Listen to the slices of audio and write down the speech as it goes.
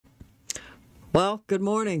Well, good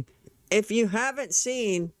morning. If you haven't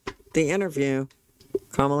seen the interview,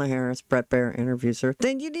 Kamala Harris, Brett Baer interviews her,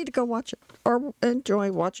 then you need to go watch it or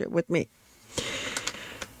watch it with me.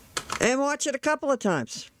 And watch it a couple of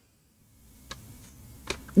times.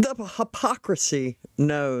 The hypocrisy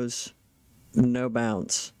knows no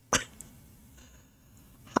bounds.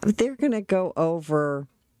 They're going to go over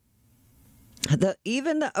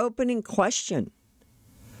even the opening question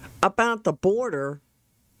about the border.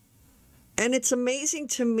 And it's amazing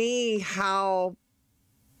to me how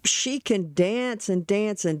she can dance and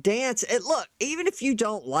dance and dance. And look, even if you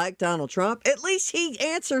don't like Donald Trump, at least he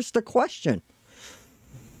answers the question.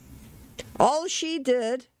 All she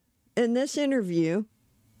did in this interview,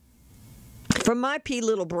 from my pea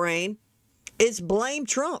little brain, is blame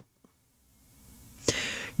Trump.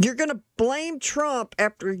 You're going to blame Trump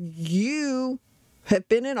after you have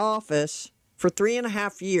been in office for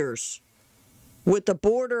 3.5 years with the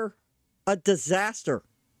border a disaster,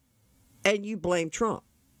 and you blame Trump.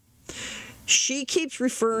 She keeps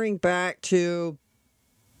referring back to,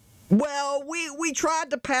 well, we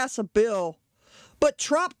tried to pass a bill, but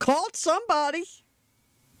Trump called somebody.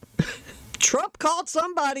 Trump called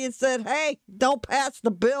somebody and said, hey, don't pass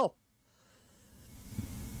the bill.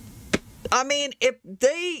 I mean,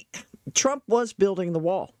 Trump was building the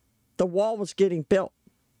wall. The wall was getting built.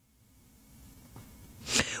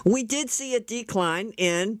 We did see a decline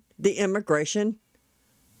in the immigration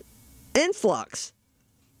influx.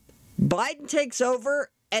 Biden takes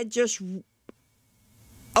over and just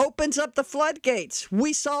opens up the floodgates.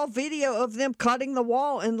 We saw video of them cutting the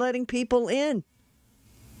wall and letting people in.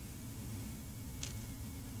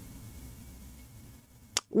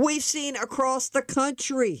 We've seen across the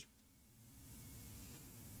country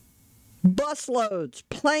busloads,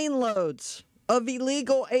 plane loads of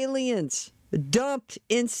illegal aliens dumped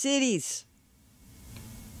in cities.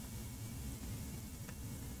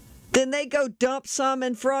 Then they go dump some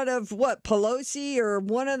in front of Pelosi or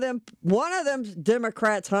one of them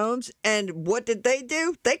Democrats' homes. And what did they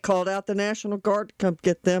do? They called out the National Guard to come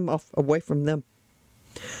get them away from them.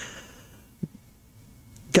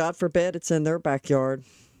 God forbid it's in their backyard.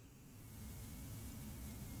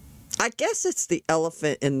 I guess it's the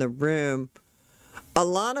elephant in the room. A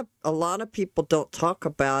lot of people don't talk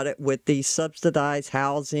about it with the subsidized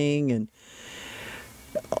housing and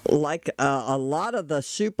like a lot of the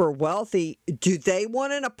super wealthy. Do they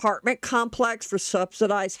want an apartment complex for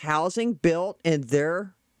subsidized housing built in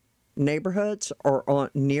their neighborhoods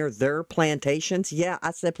or near their plantations? Yeah,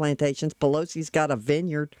 I said plantations. Pelosi's got a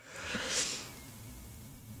vineyard.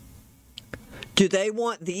 Do they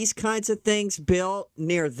want these kinds of things built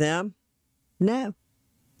near them? No,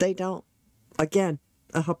 they don't. Again,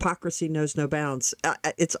 hypocrisy knows no bounds.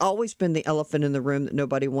 It's always been the elephant in the room that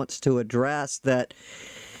nobody wants to address, that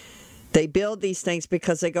they build these things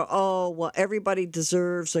because they go, oh, well, everybody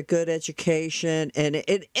deserves a good education. And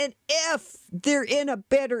if they're in a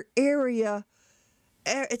better area,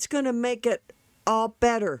 it's going to make it all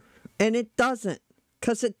better. And it doesn't,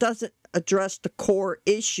 because it doesn't address the core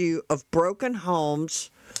issue of broken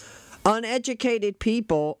homes, uneducated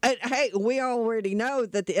people. And hey, we already know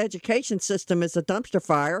that the education system is a dumpster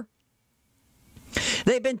fire.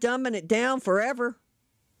 They've been dumbing it down forever.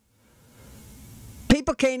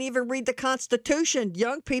 People can't even read the Constitution.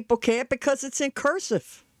 Young people can't because it's in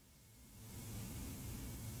cursive.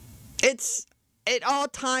 It all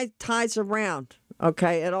ties around,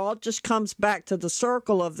 okay? It all just comes back to the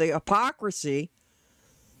circle of the hypocrisy,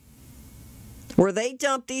 where they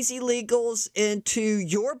dump these illegals into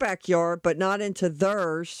your backyard, but not into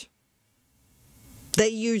theirs. They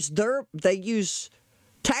use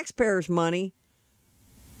taxpayers' money,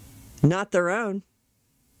 not their own.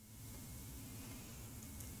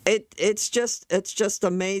 It's just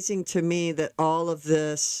amazing to me that all of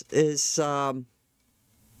this is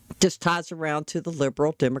just ties around to the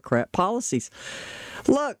liberal Democrat policies.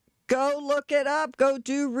 Look. Go look it up. Go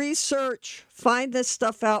do research. Find this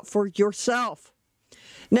stuff out for yourself.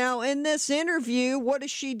 Now, in this interview, what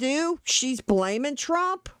does she do? She's blaming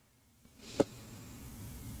Trump.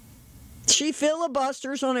 She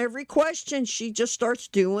filibusters on every question. She just starts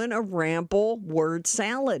doing a ramble word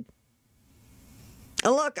salad.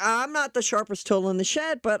 And look, I'm not the sharpest tool in the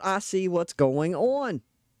shed, but I see what's going on.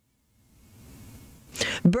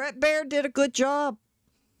 Brett Baer did a good job.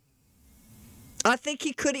 I think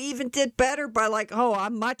he could have even did better by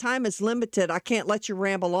my time is limited. I can't let you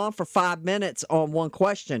ramble on for 5 minutes on one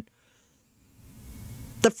question.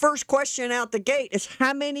 The first question out the gate is,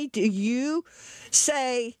 how many do you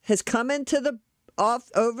say has come into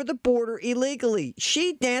over the border illegally?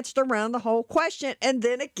 She danced around the whole question, and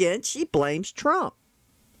then again, she blames Trump.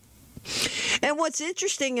 And what's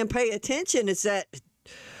interesting and pay attention is that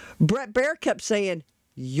Brett Baer kept saying,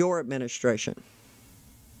 your administration,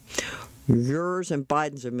 yours and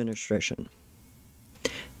Biden's administration.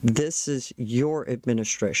 This is your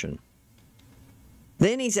administration.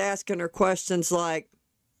 Then he's asking her questions like,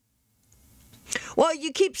 well,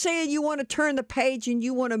 you keep saying you want to turn the page and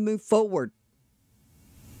you want to move forward.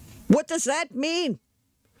 What does that mean?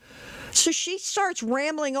 So she starts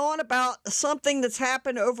rambling on about something that's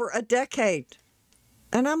happened over a decade.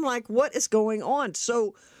 And I'm like, what is going on?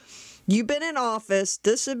 So you've been in office,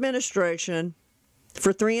 this administration,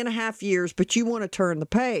 for 3.5 years, but you want to turn the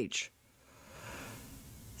page.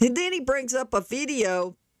 And then he brings up a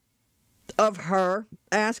video of her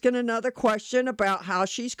asking another question about how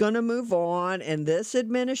she's going to move on in this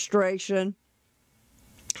administration.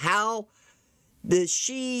 How does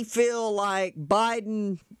she feel like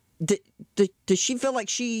Biden, does she feel like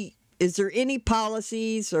is there any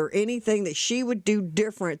policies or anything that she would do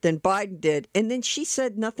different than Biden did? And then she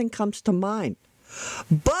said nothing comes to mind.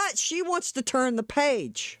 But she wants to turn the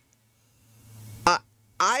page.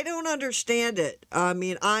 I don't understand it. I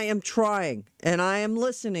mean, I am trying, and I am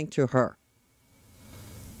listening to her.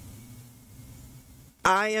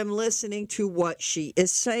 I am listening to what she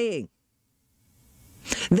is saying.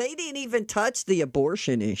 They didn't even touch the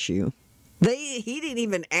abortion issue. He didn't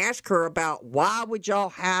even ask her about why would y'all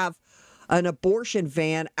have an abortion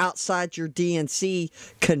van outside your DNC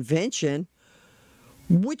convention,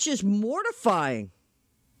 which is mortifying.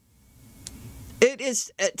 It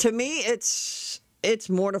is, to me, it's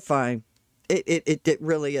mortifying. It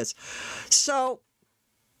really is. So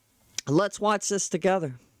let's watch this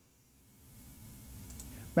together.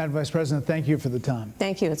 Madam Vice President, thank you for the time.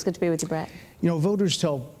 Thank you. It's good to be with you, Brett. You know, voters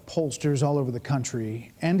tell pollsters all over the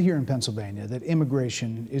country and here in Pennsylvania that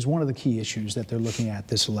immigration is one of the key issues that they're looking at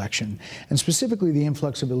this election, and specifically the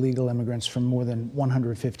influx of illegal immigrants from more than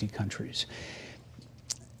 150 countries.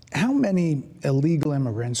 How many illegal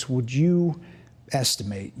immigrants would you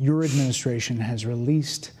estimate your administration has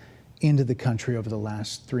released into the country over the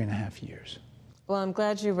last 3.5 years? Well, I'm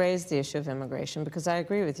glad you raised the issue of immigration because I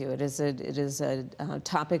agree with you. It is a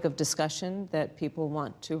topic of discussion that people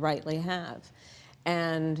want to rightly have.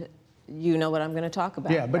 And you know what I'm going to talk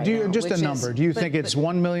about. Yeah, but right do you, now, just a number. Do you think it's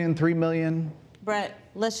 1 million, 3 million? Brett,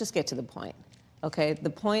 let's just get to the point. Okay, the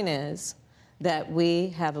point is that we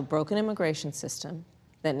have a broken immigration system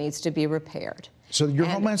that needs to be repaired. So your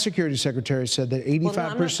Homeland Security Secretary said that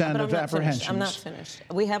 85% of apprehensions. I'm not finished.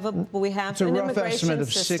 We have it's a rough estimate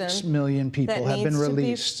of 6 million people have been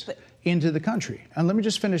released into the country. And let me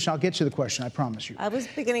just finish. I'll get to the question. I promise you. I was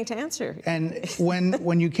beginning to answer. And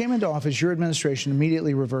when you came into office, your administration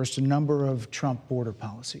immediately reversed a number of Trump border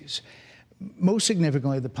policies. Most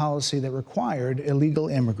significantly, the policy that required illegal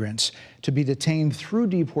immigrants to be detained through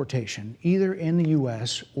deportation, either in the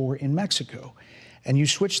U.S. or in Mexico. And you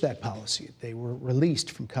switched that policy. They were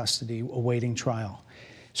released from custody awaiting trial.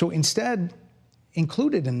 So instead,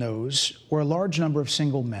 included in those were a large number of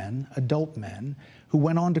single men, adult men, who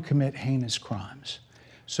went on to commit heinous crimes.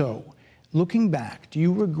 So looking back, do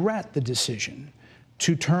you regret the decision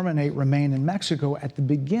to terminate Remain in Mexico at the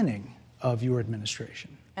beginning of your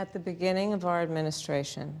administration? At the beginning of our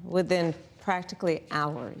administration, within practically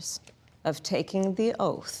hours of taking the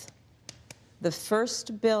oath, the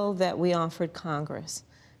first bill that we offered Congress,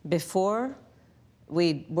 before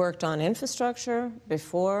we worked on infrastructure,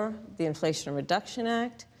 before the Inflation Reduction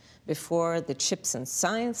Act, before the CHIPS and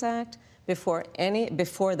Science Act, before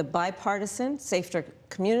the bipartisan Safer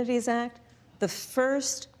Communities Act, the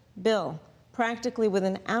first bill, practically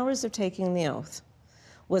within hours of taking the oath,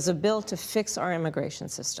 was a bill to fix our immigration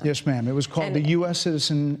system. Yes, ma'am. It was called the U.S.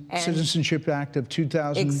 Citizenship Act of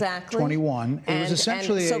 2021. Exactly. It was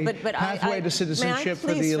essentially a pathway to citizenship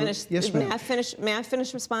for the elite. Yes, ma'am. May I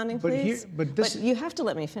finish responding, please? But you have to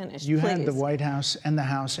let me finish, You please. had the White House and the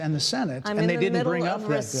House and the Senate, and they didn't bring up that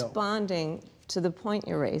bill. I'm in the middle of responding to the point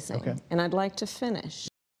you're raising, okay, and I'd like to finish.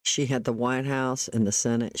 She had the White House and the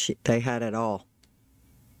Senate. They had it all.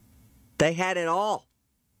 They had it all.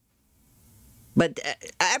 But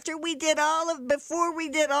before we did all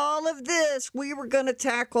of this, we were going to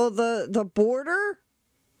tackle the border.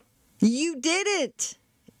 You didn't.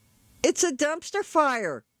 It's a dumpster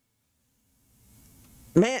fire.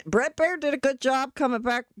 Man, Brett Baer did a good job coming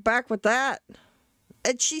back with that.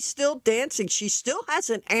 And she's still dancing. She still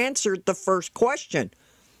hasn't answered the first question.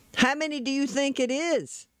 How many do you think it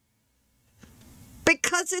is?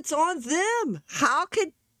 Because it's on them. How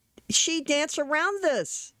could she dance around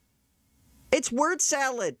this? It's word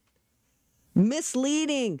salad,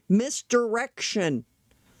 misleading, misdirection.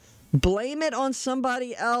 Blame it on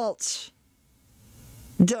somebody else.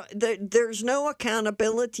 There's no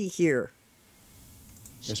accountability here.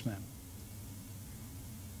 Yes, ma'am.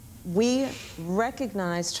 We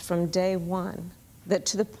recognized from day one that,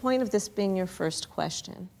 to the point of this being your first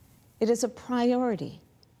question, it is a priority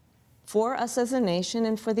for us as a nation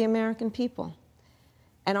and for the American people.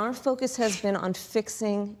 And our focus has been on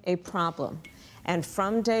fixing a problem. And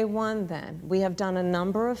from day one, then, we have done a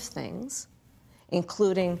number of things,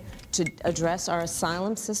 including to address our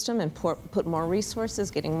asylum system and put more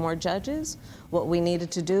resources, getting more judges, what we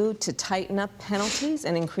needed to do to tighten up penalties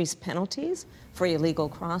and increase penalties for illegal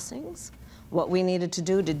crossings, what we needed to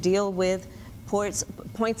do to deal with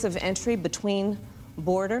points of entry between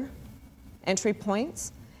border entry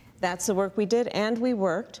points. That's the work we did, and we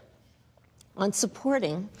worked on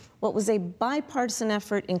supporting what was a bipartisan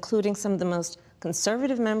effort, including some of the most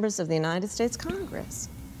conservative members of the United States Congress,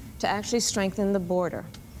 to actually strengthen the border.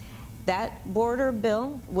 That border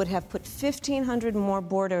bill would have put 1,500 more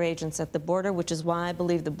border agents at the border, which is why I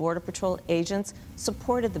believe the Border Patrol agents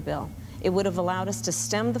supported the bill. It would have allowed us to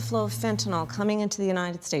stem the flow of fentanyl coming into the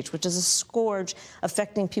United States, which is a scourge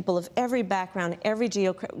affecting people of every background, every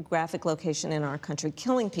geographic location in our country,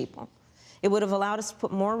 killing people. It would have allowed us to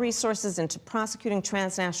put more resources into prosecuting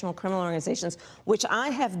transnational criminal organizations, which I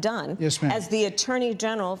have done as the Attorney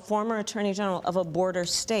General, former Attorney General of a border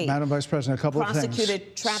state. Madam Vice President, a couple of things.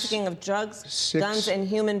 Prosecuted trafficking of drugs, guns, and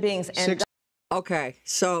human beings. And okay,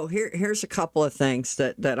 so here's a couple of things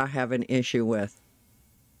that I have an issue with.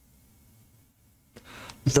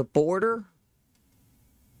 The border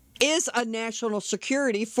is a national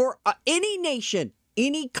security for any nation,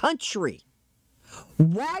 any country.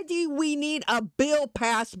 Why do we need a bill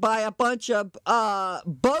passed by a bunch of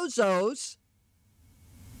bozos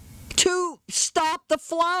to stop the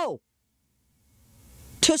flow?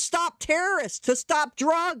 To stop terrorists, to stop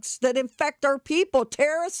drugs that infect our people,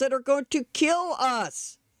 terrorists that are going to kill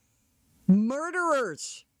us,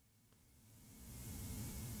 murderers.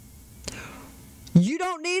 You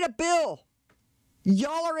don't need a bill.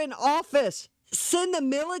 Y'all are in office. Send the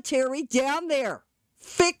military down there.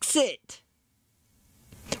 Fix it.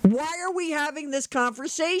 Why are we having this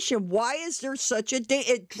conversation? Why is there such a day?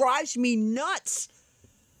 It drives me nuts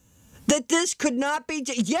that this could not be.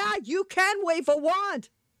 Yeah, you can wave a wand.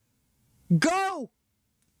 Go.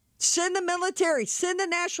 Send the military. Send the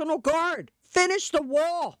National Guard. Finish the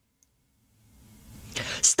wall.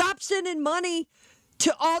 Stop sending money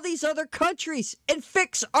to all these other countries and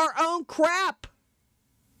fix our own crap.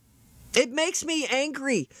 It makes me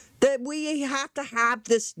angry that we have to have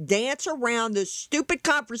this dance around this stupid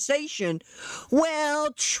conversation.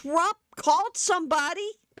 Well, Trump called somebody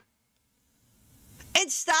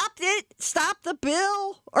and stopped it. Stop the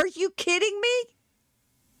bill. Are you kidding me?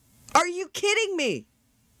 Are you kidding me?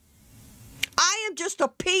 I am just a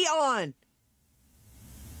peon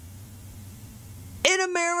in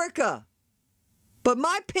America. But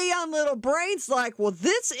my peon little brain's like, well,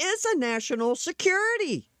 this is a national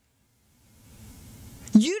security.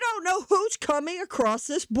 You don't know who's coming across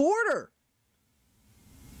this border.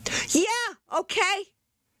 Yeah, okay.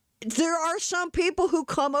 There are some people who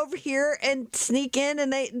come over here and sneak in,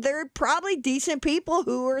 and they're probably decent people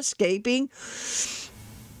who are escaping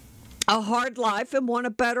a hard life and want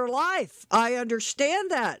a better life. I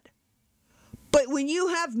understand that. But when you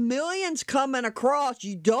have millions coming across,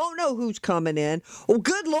 you don't know who's coming in. Well,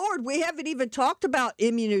 good Lord, we haven't even talked about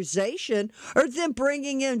immunization or them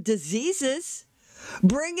bringing in diseases.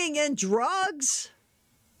 Bringing in drugs,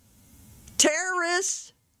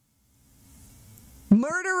 terrorists,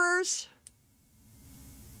 murderers.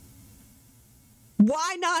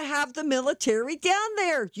 Why not have the military down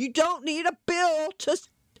there? You don't need a bill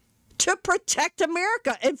to protect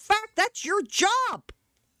America. In fact, that's your job.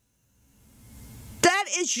 That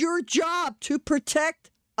is your job, to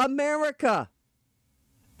protect America.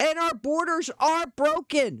 And our borders are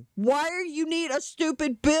broken. Why do you need a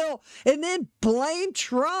stupid bill and then blame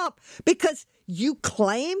Trump because you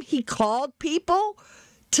claim he called people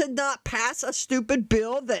to not pass a stupid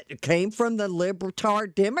bill that came from the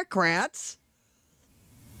libertard Democrats?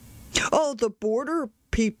 Oh, the border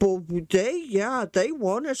people, they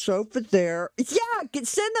want us over there. Yeah,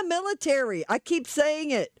 send the military. I keep saying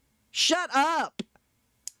it. Shut up.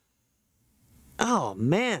 Oh,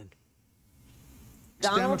 man.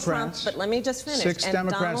 Donald Trump, but let me just finish. 6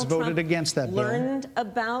 Democrats voted against that bill. Learned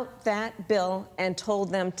about that bill and told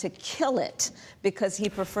them to kill it because he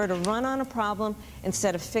preferred to run on a problem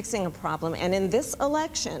instead of fixing a problem. And in this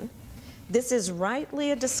election, this is rightly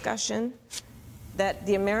a discussion that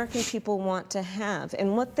the American people want to have.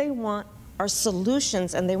 And what they want are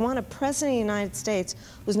solutions, and they want a president of the United States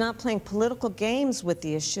who's not playing political games with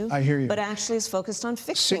the issue, I hear you, but actually is focused on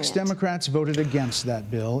fixing it. 6 Democrats voted against that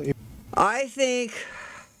bill. I think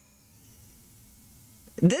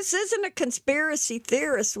this isn't a conspiracy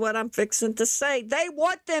theorist, what I'm fixing to say. They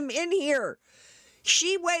want them in here.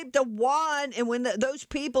 She waved a wand, and when those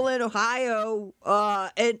people in Ohio,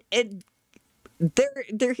 and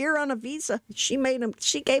they're here on a visa. She gave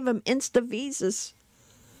them Insta visas.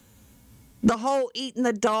 The whole eating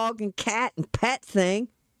the dog and cat and pet thing.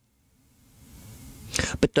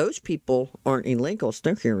 But those people aren't illegals.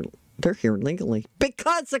 They're here legally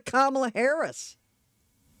because of Kamala Harris.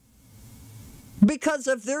 Because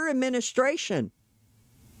of their administration.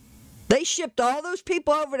 They shipped all those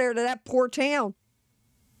people over there to that poor town.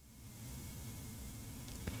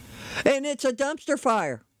 And it's a dumpster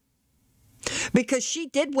fire. Because she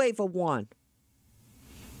did wave a wand.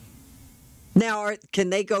 Now, can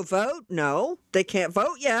they go vote? No, they can't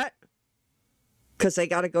vote yet. Because they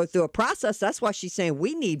got to go through a process. That's why she's saying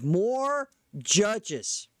we need more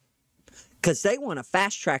judges. Because they want to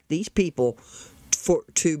fast track these people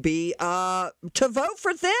to vote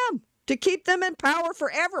for them. To keep them in power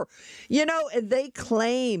forever. You know, and they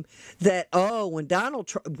claim that, when Donald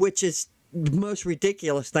Trump, which is the most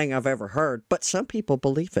ridiculous thing I've ever heard, but some people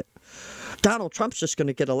believe it. Donald Trump's just going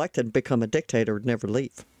to get elected and become a dictator and never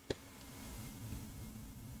leave.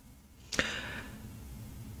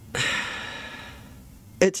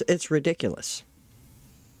 It's ridiculous.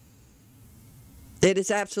 It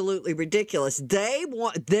is absolutely ridiculous. They're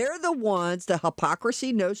the ones, the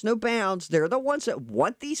hypocrisy knows no bounds. They're the ones that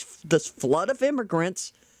want this flood of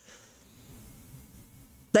immigrants.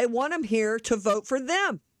 They want them here to vote for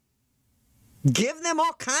them. Give them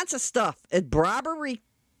all kinds of stuff. It's bribery.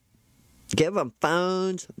 Give them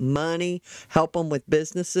phones, money, help them with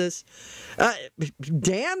businesses.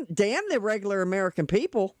 Damn the regular American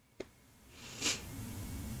people.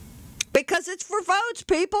 Because it's for votes,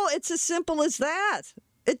 people. It's as simple as that.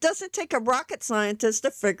 It doesn't take a rocket scientist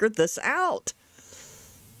to figure this out.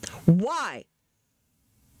 Why?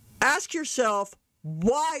 Ask yourself,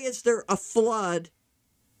 why is there a flood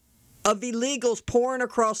of illegals pouring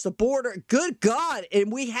across the border? Good God,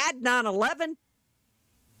 and we had 9/11.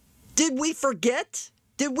 Did we forget?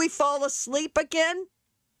 Did we fall asleep again?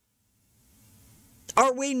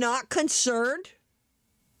 Are we not concerned?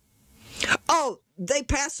 Oh, they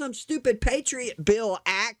passed some stupid Patriot Bill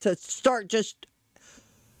Act to start just...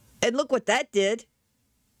 And look what that did.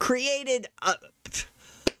 Created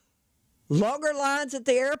longer lines at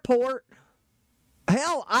the airport.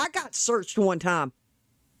 Hell, I got searched one time.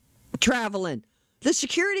 Traveling. The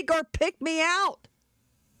security guard picked me out.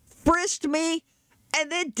 Frisked me.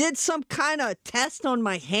 And then did some kind of test on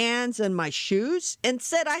my hands and my shoes. And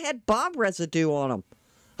said I had bomb residue on them.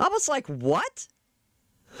 I was like, what?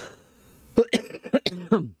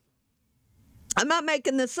 I'm not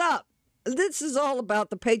making this up. This is all about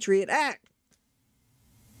the Patriot Act.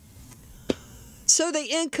 So they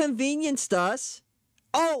inconvenienced us.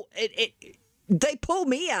 Oh, they pulled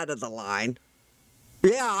me out of the line.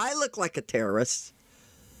 Yeah, I look like a terrorist.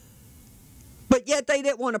 But yet they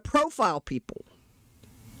didn't want to profile people.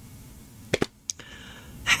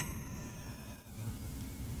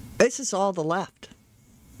 This is all the left.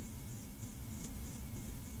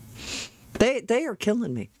 They are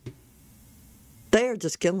killing me. They are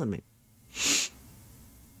just killing me.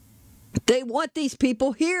 They want these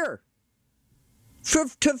people here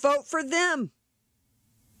to vote for them.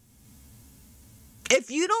 If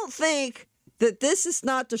you don't think that this is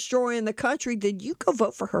not destroying the country, then you go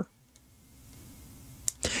vote for her.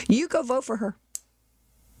 You go vote for her.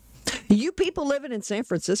 You people living in San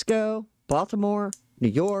Francisco, Baltimore, New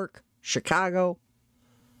York, Chicago,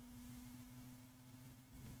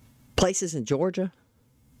 places in Georgia.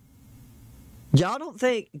 Y'all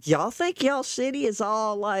think y'all city is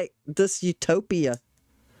all like this utopia.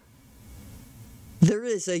 There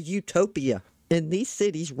is a utopia in these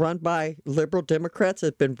cities run by liberal Democrats that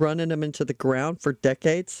have been running them into the ground for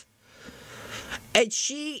decades. And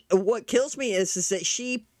what kills me is that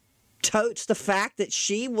she totes the fact that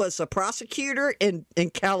she was a prosecutor in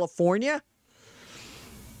California.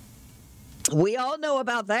 We all know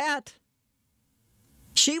about that.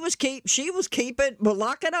 She was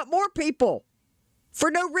locking up more people for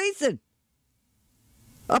no reason.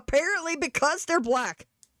 Apparently because they're black.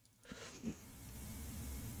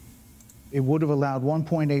 It would have allowed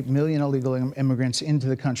 1.8 million illegal immigrants into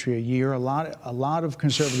the country a year. A lot of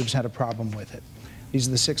conservatives had a problem with it. These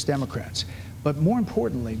are the 6 Democrats. But more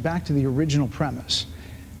importantly, back to the original premise,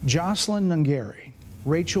 Jocelyn Nungari,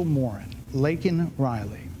 Rachel Morin, Laken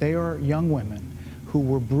Riley, they are young women who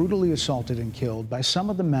were brutally assaulted and killed by some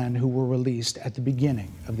of the men who were released at the beginning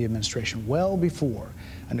of the administration, well before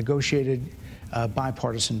a negotiated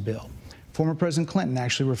bipartisan bill. Former President Clinton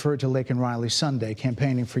actually referred to Laken Riley Sunday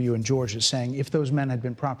campaigning for you in Georgia, saying if those men had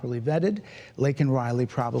been properly vetted, Laken Riley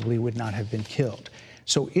probably would not have been killed.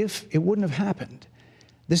 So if it wouldn't have happened,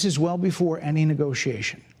 this is well before any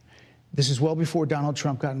negotiation. This is well before Donald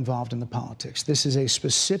Trump got involved in the politics. This is a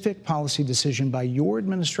specific policy decision by your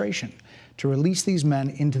administration to release these men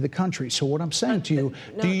into the country. So what I'm saying to you,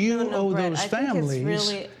 do you owe Brett, those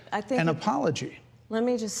families an apology? Let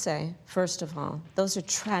me just say, first of all, those are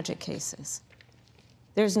tragic cases.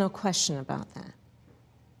 There's no question about that.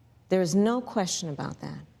 There is no question about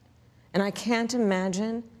that. And I can't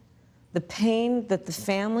imagine the pain that the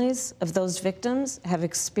families of those victims have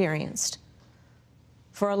experienced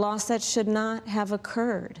for a loss that should not have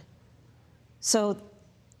occurred. So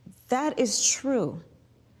that is true.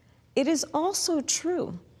 It is also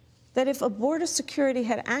true that if a border security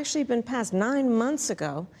had actually been passed 9 months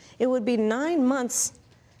ago, it would be 9 months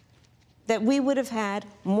that we would have had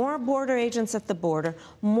more border agents at the border,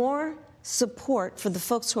 more support for the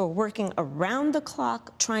folks who are working around the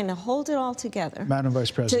clock trying to hold it all together. Madam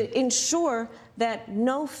Vice President. To ensure that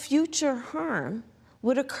no future harm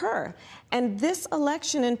would occur. And this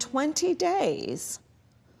election in 20 days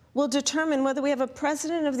will determine whether we have a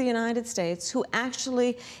president of the United States who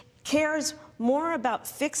actually cares more about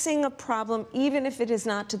fixing a problem, even if it is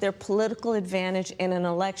not to their political advantage in an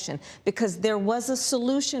election, because there was a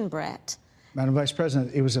solution, Brett. Madam Vice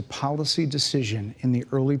President, it was a policy decision in the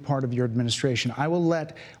early part of your administration. I will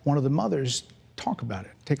let one of the mothers talk about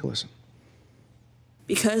it. Take a listen.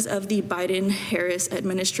 Because of the Biden-Harris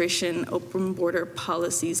administration open border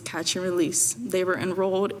policies catch and release, they were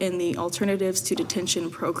enrolled in the Alternatives to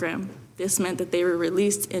Detention program. This meant that they were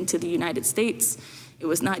released into the United States. It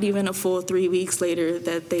was not even a full 3 weeks later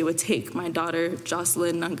that they would take my daughter,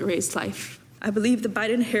 Jocelyn Nungare's life. I believe the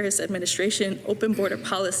Biden-Harris administration open border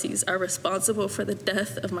policies are responsible for the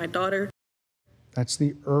death of my daughter. That's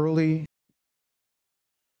the early.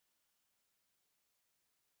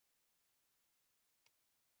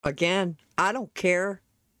 Again, I don't care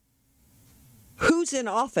who's in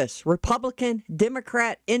office, Republican,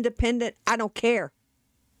 Democrat, Independent, I don't care.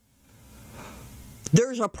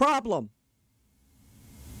 There's a problem.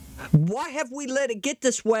 Why have we let it get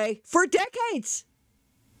this way for decades?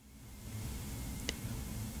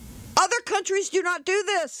 Other countries do not do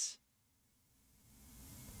this.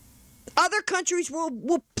 Other countries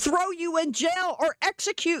will throw you in jail or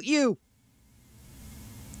execute you.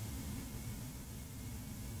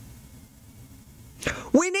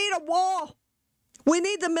 We need a wall. We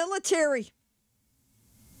need the military.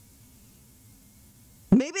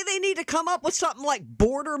 Maybe they need to come up with something like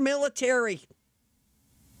border military.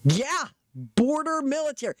 Yeah, border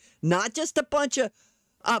military. Not just a bunch of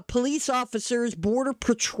police officers, border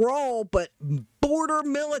patrol, but border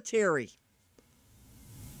military.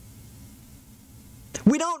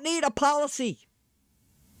 We don't need a policy.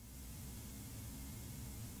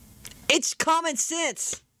 It's common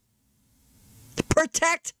sense.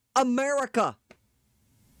 Protect America.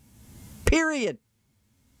 Period.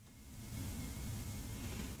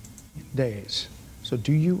 Days. So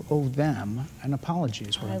do you owe them an apology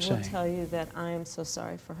is what I'm saying. I will tell you that I am so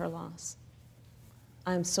sorry for her loss.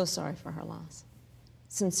 I am so sorry for her loss.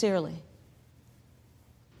 Sincerely.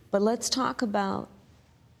 But let's talk about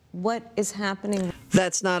what is happening.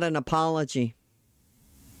 That's not an apology.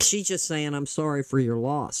 She's just saying, I'm sorry for your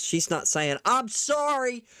loss. She's not saying, I'm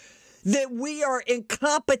sorry that we are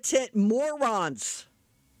incompetent morons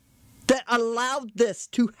that allowed this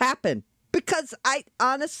to happen. Because I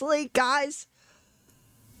honestly, guys,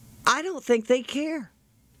 I don't think they care.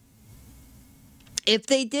 If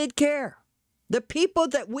they did care, the people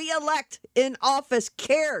that we elect in office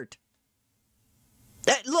cared.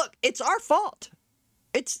 Look, it's our fault.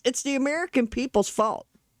 It's the American people's fault.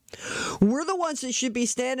 We're the ones that should be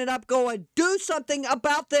standing up going, do something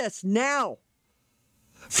about this now.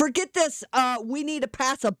 Forget this, we need to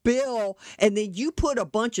pass a bill, and then you put a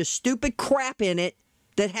bunch of stupid crap in it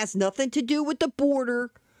that has nothing to do with the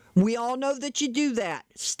border. We all know that you do that.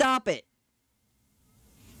 Stop it.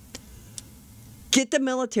 Get the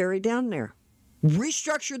military down there.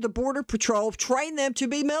 Restructure the Border Patrol. Train them to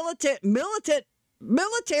be military.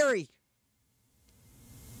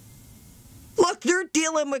 Look, they're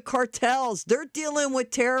dealing with cartels. They're dealing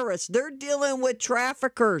with terrorists. They're dealing with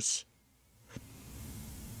traffickers.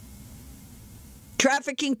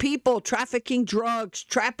 Trafficking people, trafficking drugs,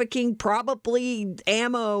 trafficking probably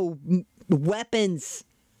ammo, weapons.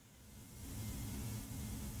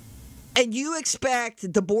 And you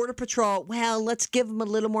expect the Border Patrol, well, let's give them a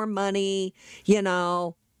little more money, you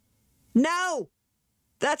know. No,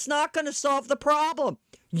 that's not going to solve the problem.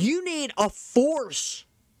 You need a force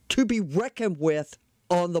to be reckoned with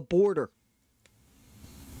on the border.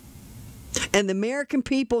 And the American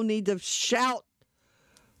people need to shout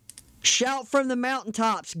from the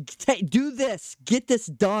mountaintops, do this, get this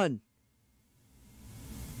done.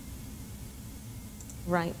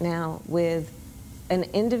 Right now with an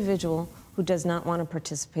individual who does not want to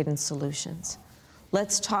participate in solutions.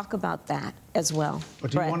 Let's talk about that as well.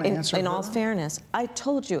 But do you want to answer in her? all fairness, I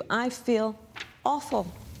told you, I feel awful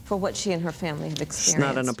for what she and her family have experienced. It's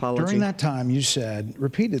not an apology. During that time, you said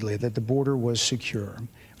repeatedly that the border was secure.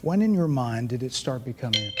 When in your mind did it start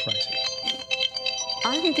becoming a crisis?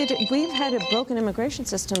 I think we've had a broken immigration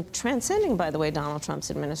system transcending, by the way, Donald Trump's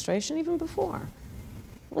administration even before.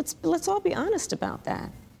 Let's all be honest about that.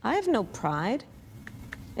 I have no pride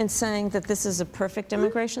in saying that this is a perfect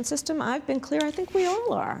immigration system. I've been clear, I think we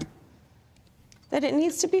all are, that it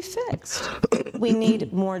needs to be fixed. We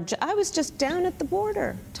need more. I was just down at the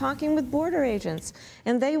border talking with border agents,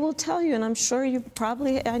 and they will tell you, and I'm sure you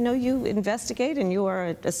probably, I know you investigate and you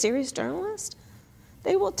are a serious journalist,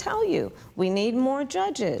 they will tell you, we need more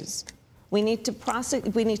judges. We need to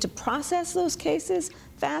process those cases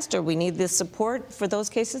faster. We need the support for those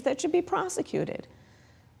cases that should be prosecuted.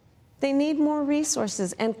 They need more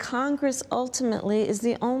resources, and Congress ultimately is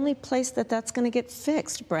the only place that's going to get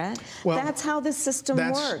fixed, Brett. Well, that's how this system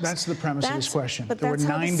works. That's the premise of this question. But there were that's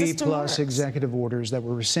how the 90 system plus works. executive orders that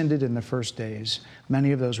were rescinded in the first days.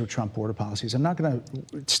 Many of those were Trump border policies. I'm not going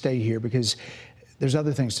to stay here because there's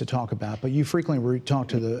other things to talk about, but you frequently talk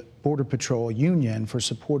to the Border Patrol Union for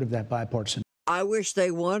support of that bipartisan. I wish they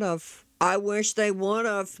would have. Because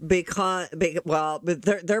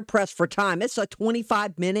they're pressed for time. It's a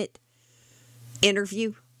 25-minute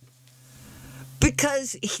interview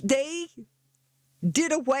because they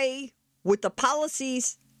did away with the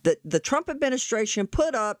policies that the Trump administration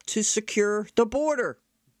put up to secure the border.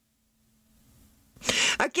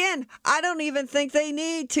 Again, I don't even think they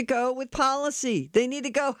need to go with policy. They need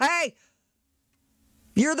to go, hey,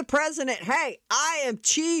 you're the president. Hey, I am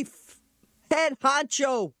chief, head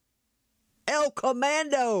honcho, El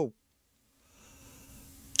Commando.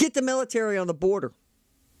 Get the military on the border.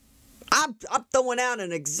 I'm throwing out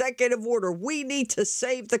an executive order. We need to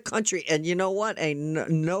save the country. And you know what?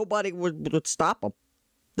 Nobody would stop them.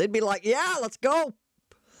 They'd be like, yeah, let's go.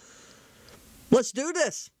 Let's do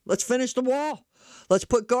this. Let's finish the wall. Let's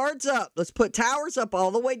put guards up. Let's put towers up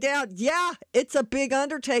all the way down. Yeah, it's a big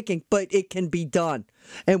undertaking, but it can be done.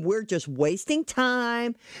 And we're just wasting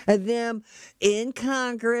time and them in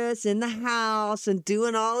Congress, in the House, and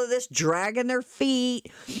doing all of this, dragging their feet.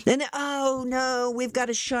 And, oh, no, we've got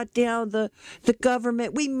to shut down the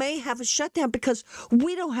government. We may have a shutdown because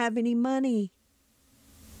we don't have any money.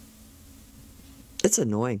 It's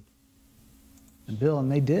annoying. And Bill,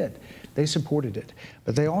 and they did. They supported it.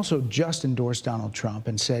 But they also just endorsed Donald Trump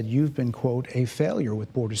and said, you've been, quote, a failure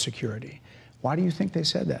with border security. Why do you think they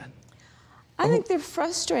said that? I think they're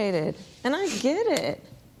frustrated, and I get it.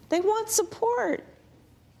 They want support.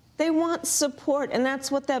 They want support, and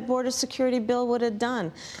that's what that border security bill would have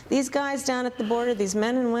done. These guys down at the border, these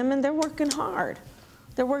men and women, they're working hard.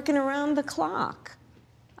 They're working around the clock.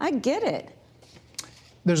 I get it.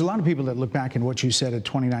 There's a lot of people that look back at what you said in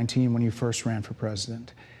 2019 when you first ran for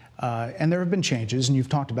president. And there have been changes, and you've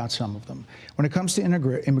talked about some of them. When it comes to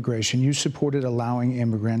immigration, you supported allowing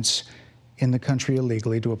immigrants in the country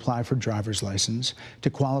illegally to apply for driver's license,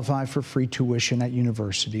 to qualify for free tuition at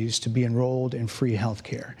universities, to be enrolled in free health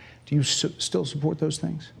care. Do you still support those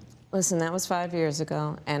things? Listen, that was 5 years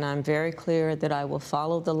ago, and I'm very clear that I will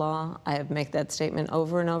follow the law. I have made that statement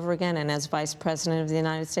over and over again, and as Vice President of the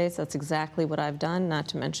United States, that's exactly what I've done, not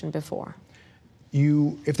to mention before.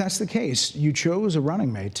 If that's the case, you chose a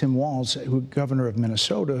running mate, Tim Walz, governor of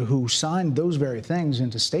Minnesota, who signed those very things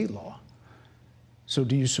into state law. So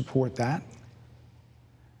do you support that?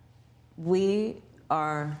 We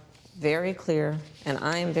are very clear, and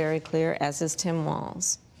I am very clear, as is Tim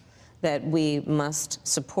Walz, that we must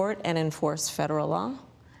support and enforce federal law,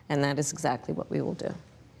 and that is exactly what we will do.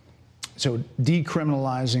 So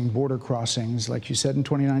decriminalizing border crossings, like you said in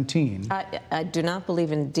 2019. I do not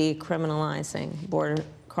believe in decriminalizing border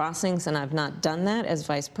crossings, and I've not done that as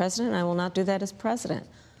vice president. I will not do that as president.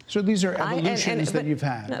 So these are evolutions that you've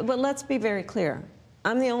had. But let's be very clear.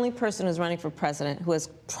 I'm the only person who's running for president who has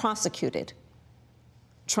prosecuted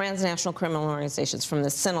transnational criminal organizations, from the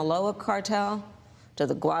Sinaloa cartel to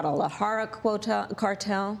the Guadalajara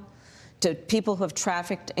cartel to people who have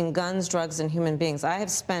trafficked in guns, drugs, and human beings. I have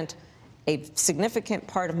spent a significant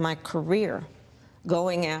part of my career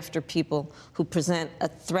going after people who present a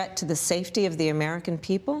threat to the safety of the American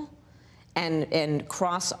people and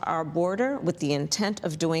cross our border with the intent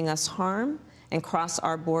of doing us harm and cross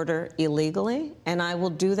our border illegally. And I will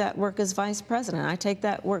do that work as vice president. I take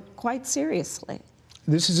that work quite seriously.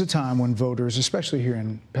 This is a time when voters, especially here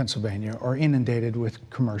in Pennsylvania, are inundated with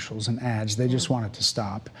commercials and ads. They just want it to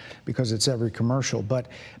stop because it's every commercial. But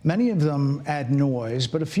many of them add noise,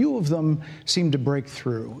 but a few of them seem to break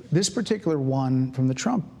through. This particular one from the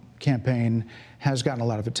Trump campaign has gotten a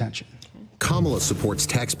lot of attention. Kamala supports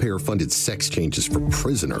taxpayer-funded sex changes for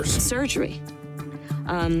prisoners. Surgery.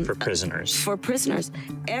 For prisoners. For prisoners.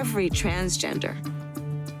 Every transgender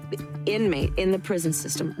inmate in the prison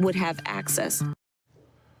system would have access.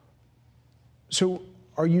 So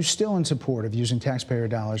are you still in support of using taxpayer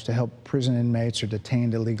dollars to help prison inmates or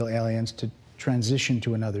detained illegal aliens to transition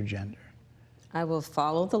to another gender? I will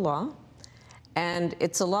follow the law, and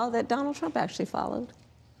it's a law that Donald Trump actually followed.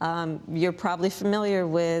 You're probably familiar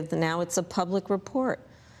with, now it's a public report,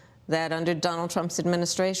 that under Donald Trump's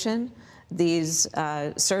administration, these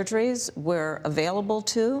surgeries were available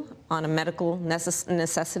on a medical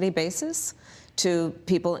necessity basis to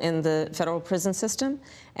people in the federal prison system.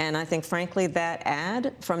 And I think, frankly, that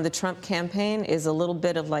ad from the Trump campaign is a little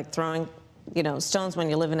bit of like throwing, stones when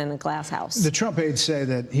you're living in a glass house. The Trump aides say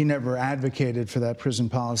that he never advocated for that prison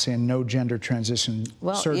policy and no gender transition surgeries happened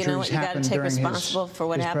during his presidency. Well, you know what? You got to take responsible for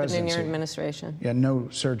what happened in your administration. Yeah, no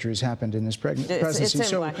surgeries happened in his presidency. It's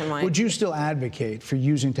in black and white. Would you still advocate for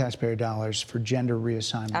using taxpayer dollars for gender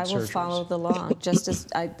reassessment surgeries? I will follow the law, just as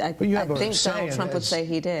I think Donald Trump would say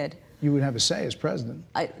he did. You would have a say as president.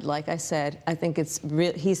 Like I said, I think it's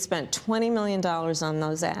real. He spent $20 million on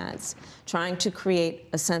those ads, trying to create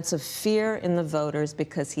a sense of fear in the voters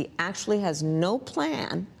because he actually has no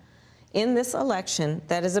plan in this election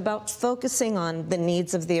that is about focusing on the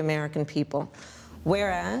needs of the American people.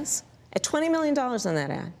 Whereas, at $20 million on that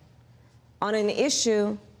ad, on an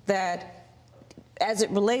issue that, as it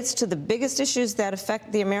relates to the biggest issues that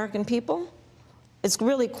affect the American people, it's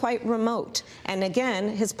really quite remote. And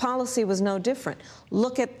again, his policy was no different.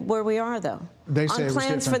 Look at where we are, though. They say on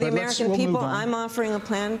plans for the American people, I'm offering a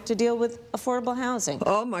plan to deal with affordable housing.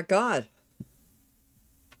 Oh, my God.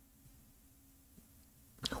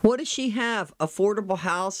 What does she have? Affordable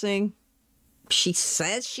housing? She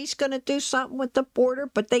says she's going to do something with the border,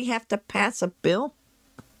 but they have to pass a bill?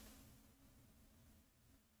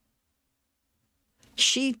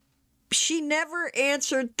 She never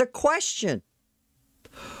answered the question.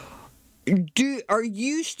 Are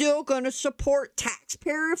you still going to support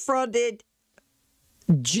taxpayer-funded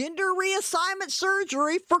gender reassignment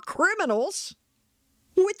surgery for criminals,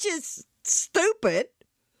 which is stupid?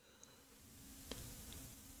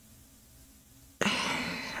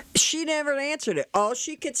 She never answered it. All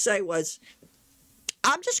she could say was,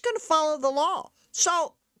 I'm just going to follow the law.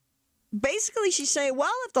 So basically she's saying,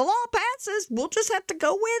 well, if the law passes, we'll just have to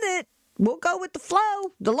go with it. We'll go with the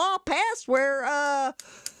flow. The law passed where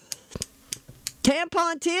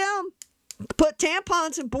Tampon Tim put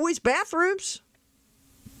tampons in boys' bathrooms.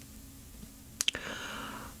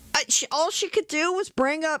 All she could do was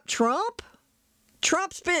bring up Trump.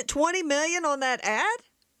 Trump spent $20 million on that ad.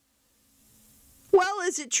 Well,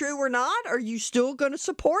 is it true or not? Are you still going to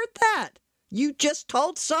support that? You just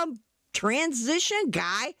told some transition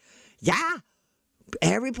guy, yeah,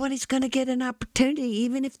 everybody's going to get an opportunity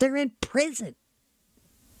even if they're in prison.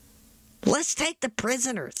 Let's take the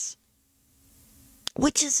prisoners.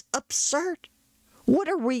 Which is absurd. What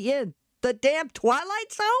are we in? The damn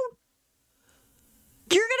Twilight Zone?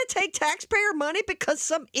 You're going to take taxpayer money because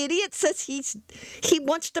some idiot says he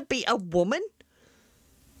wants to be a woman?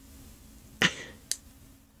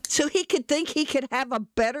 So he could think he could have a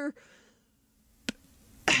better...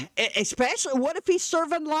 Especially, what if he's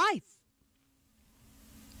serving life?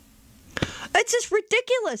 It's just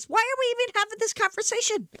ridiculous. Why are we even having this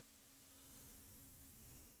conversation?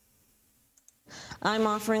 I'm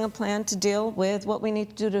offering a plan to deal with what we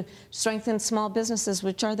need to do to strengthen small businesses,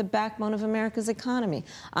 which are the backbone of America's economy.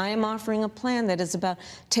 I am offering a plan that is about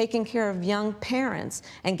taking care of young parents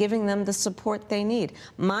and giving them the support they need.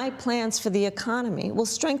 My plans for the economy will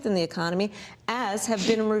strengthen the economy, as have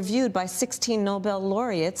been reviewed by 16 Nobel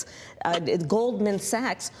laureates, Goldman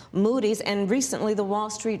Sachs, Moody's, and recently the Wall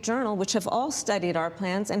Street Journal, which have all studied our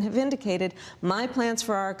plans and have indicated my plans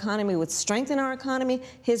for our economy would strengthen our economy,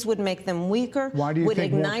 his would make them weaker, would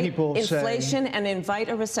ignite inflation and invite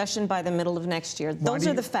a recession by the middle of next year. Those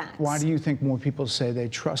are the facts. Why do you think more people say they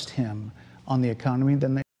trust him on the economy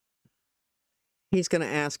than they... He's going to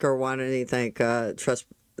ask her, why do you think trust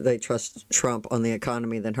they trust Trump on the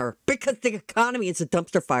economy than her, because the economy is a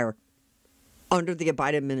dumpster fire under the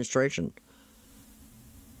Biden administration.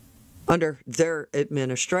 Under their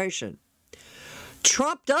administration.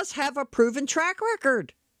 Trump does have a proven track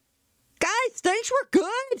record. Guys, things were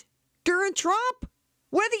good during Trump,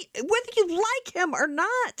 whether you like him or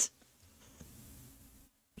not.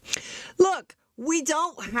 Look, we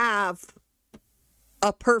don't have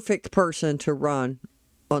a perfect person to run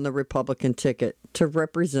on the Republican ticket to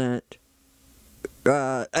represent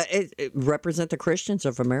the Christians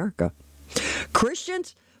of America.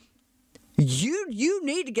 Christians, you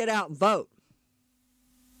need to get out and vote.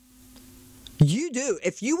 You do.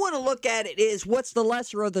 If you want to look at it as what's the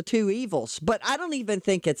lesser of the two evils, but I don't even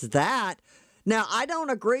think it's that. Now, I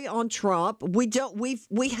don't agree on Trump. We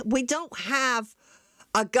don't have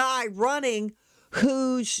a guy running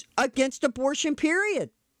who's against abortion,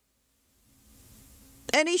 period.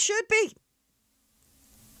 And he should be.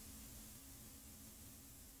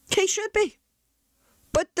 He should be.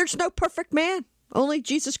 But there's no perfect man. Only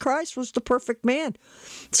Jesus Christ was the perfect man.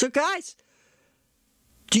 So, guys,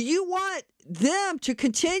 do you want them to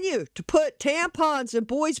continue to put tampons in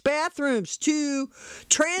boys' bathrooms, to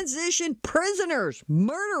transition prisoners,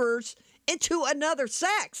 murderers, into another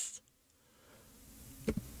sex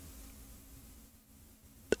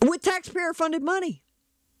with taxpayer-funded money?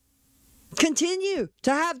 Continue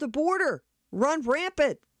to have the border run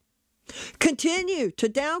rampant. Continue to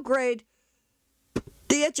downgrade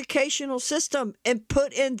the educational system and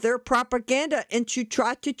put in their propaganda and to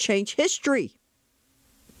try to change history.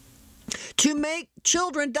 To make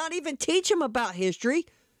children not even teach them about history,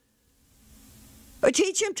 or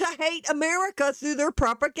teach them to hate America through their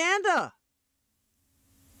propaganda.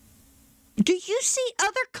 Do you see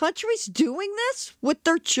other countries doing this with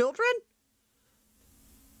their children?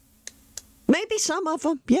 Maybe some of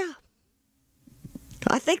them, yeah.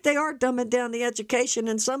 I think they are dumbing down the education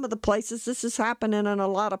in some of the places. This is happening in a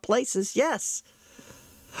lot of places, yes.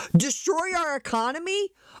 Destroy our economy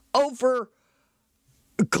over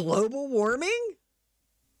global warming?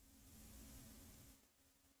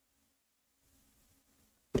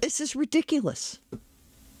 This is ridiculous.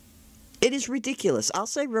 It is ridiculous. I'll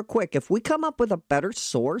say real quick, if we come up with a better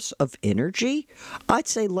source of energy, I'd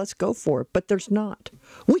say let's go for it, but there's not.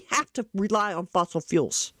 We have to rely on fossil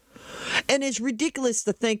fuels. And it's ridiculous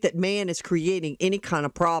to think that man is creating any kind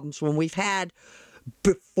of problems when we've had,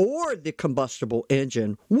 before the combustible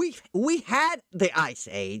engine, we had the Ice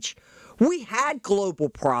Age. We had global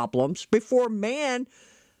problems before man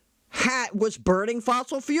was burning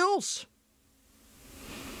fossil fuels.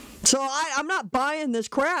 So I'm not buying this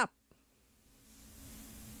crap.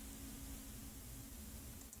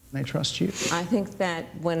 They trust you. I think that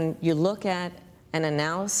when you look at an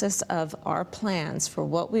analysis of our plans for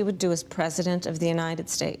what we would do as President of the United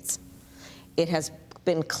States, it has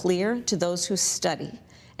been clear to those who study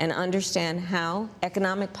and understand how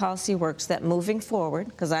economic policy works that moving forward,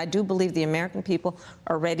 because I do believe the American people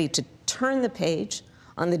are ready to turn the page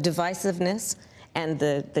on the divisiveness and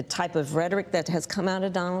the type of rhetoric that has come out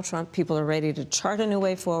of Donald Trump. People are ready to chart a new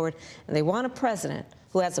way forward, and they want a president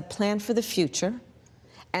who has a plan for the future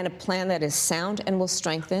and a plan that is sound and will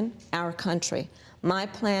strengthen our country. My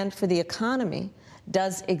plan for the economy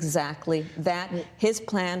does exactly that. His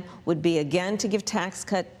plan would be, again, to give tax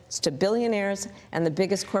cuts to billionaires and the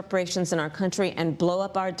biggest corporations in our country and blow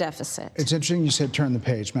up our deficit. It's interesting you said turn the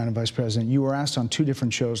page, Madam Vice President. You were asked on 2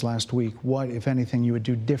 different shows last week what, if anything, you would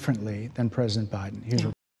do differently than President Biden. Here's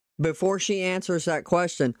Before she answers that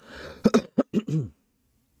question,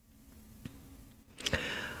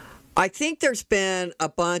 I think there's been a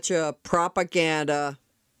bunch of propaganda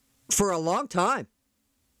for a long time,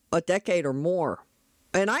 a decade or more.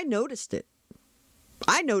 And I noticed it.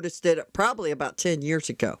 I noticed it probably about 10 years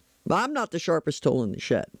ago. I'm not the sharpest tool in the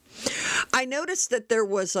shed. I noticed that there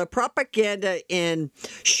was a propaganda in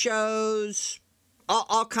shows,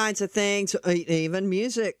 all kinds of things, even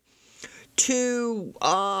music, to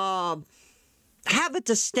have a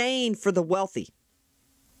disdain for the wealthy.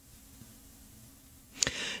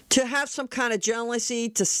 To have some kind of jealousy,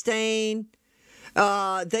 disdain.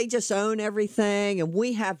 They just own everything and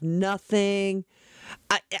we have nothing.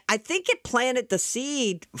 I think it planted the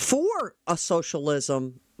seed for a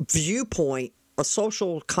socialism viewpoint, a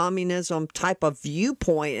social communism type of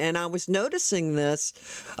viewpoint. And I was noticing this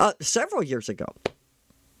several years ago.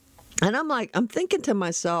 And I'm thinking to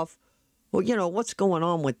myself, well, what's going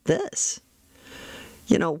on with this?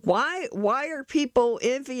 Why are people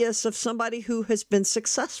envious of somebody who has been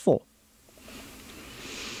successful?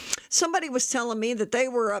 Somebody was telling me that they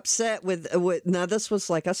were upset with now this was,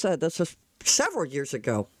 like I said, this was several years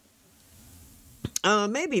ago.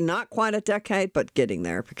 Maybe not quite a decade, but getting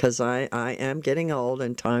there, because I am getting old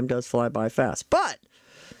and time does fly by fast. But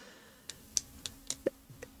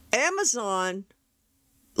Amazon,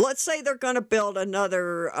 let's say they're going to build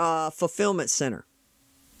another fulfillment center.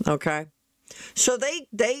 Okay. So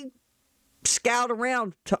they scout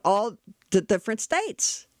around to all the different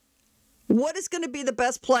states. What is going to be the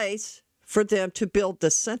best place for them to build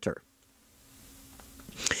this center?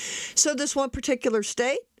 So this one particular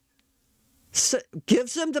state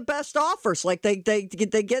gives them the best offers. Like they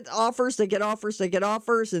get offers,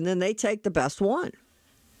 and then they take the best one.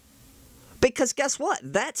 Because guess what?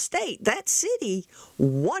 That state, that city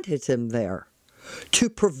wanted him there to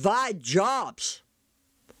provide jobs.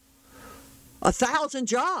 1,000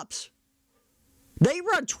 jobs. They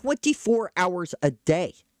run 24 hours a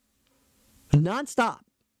day, nonstop,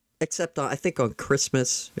 except I think on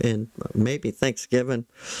Christmas and maybe Thanksgiving.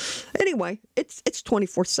 Anyway, it's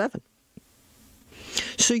 24/7.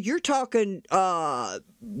 So you're talking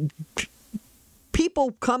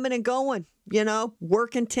people coming and going,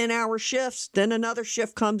 working 10-hour shifts. Then another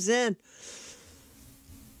shift comes in.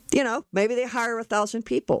 Maybe they hire 1,000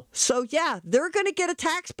 people. So yeah, they're going to get a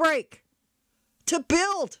tax break to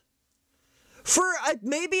build for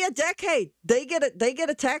maybe a decade. They get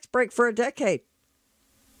a tax break for a decade.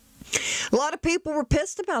 A lot of people were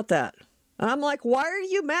pissed about that. And I'm like, why are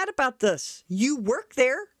you mad about this? You work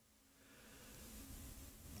there.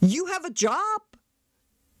 You have a job.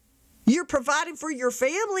 You're providing for your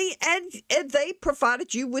family, and they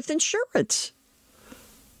provided you with insurance.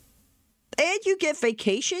 And you get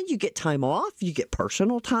vacation, you get time off, you get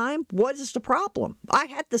personal time. What is the problem? I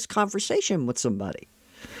had this conversation with somebody.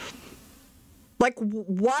 Like,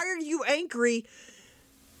 why are you angry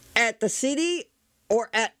at the city or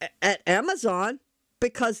at Amazon?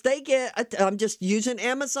 Because they get, I'm just using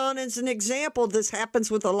Amazon as an example. This happens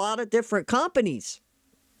with a lot of different companies.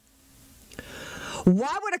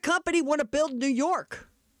 Why would a company want to build New York?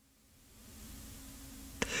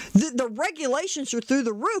 The regulations are through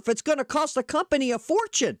the roof. It's going to cost a company a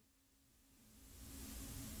fortune.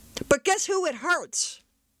 But guess who it hurts?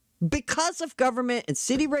 Because of government and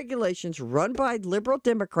city regulations run by liberal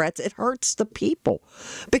Democrats, it hurts the people.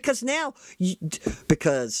 Because now,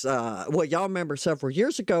 y'all remember several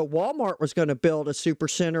years ago, Walmart was going to build a super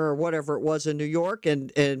center or whatever it was in New York,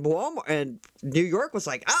 and Walmart and New York was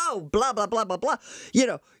like, oh, blah, blah, blah, blah, blah.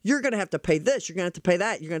 You're going to have to pay this, you're going to have to pay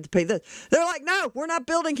that, you're going to have to pay this. They're like, no, we're not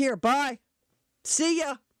building here. Bye. See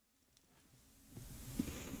ya.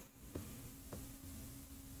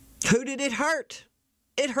 Who did it hurt?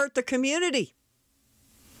 It hurt the community.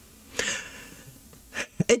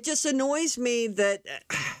 It just annoys me that,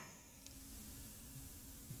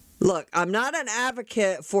 look, I'm not an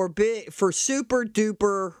advocate for super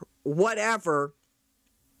duper whatever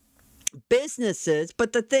businesses,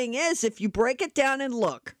 but the thing is, if you break it down and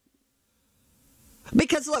look,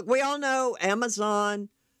 because look, we all know Amazon,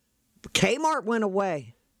 Kmart went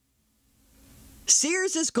away,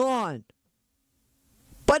 Sears is gone,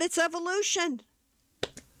 but it's evolution.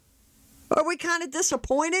 Are we kind of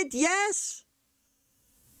disappointed? Yes.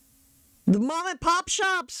 The mom and pop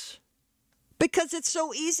shops. Because it's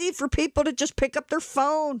so easy for people to just pick up their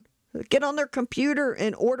phone, get on their computer,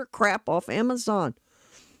 and order crap off Amazon.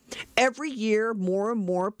 Every year, more and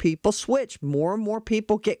more people switch. More and more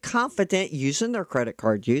people get confident using their credit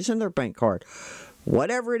card, using their bank card,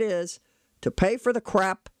 whatever it is, to pay for the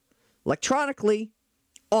crap electronically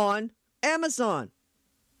on Amazon.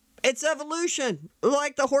 It's evolution.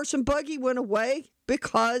 Like the horse and buggy went away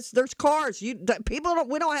because there's cars. We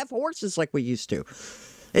don't have horses like we used to.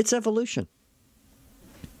 It's evolution.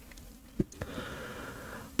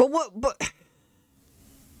 But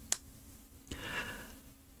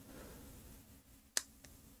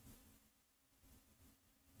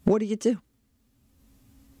what do you do?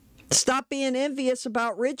 Stop being envious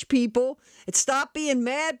about rich people and stop being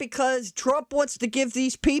mad because Trump wants to give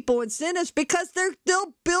these people incentives because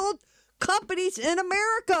they'll build companies in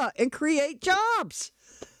America and create jobs.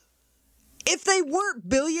 If they weren't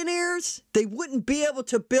billionaires, they wouldn't be able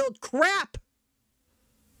to build crap.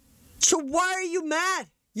 So why are you mad?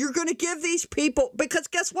 You're going to give these people, because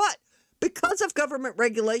guess what? Because of government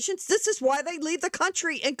regulations, this is why they leave the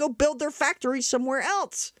country and go build their factories somewhere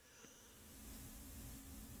else.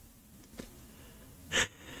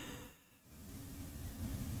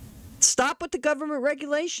 Stop with the government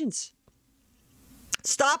regulations.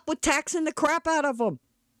 Stop with taxing the crap out of them.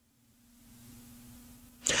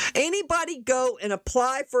 Anybody go and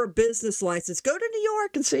apply for a business license. Go to New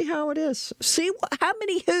York and see how it is. See how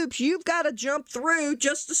many hoops you've got to jump through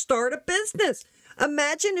just to start a business.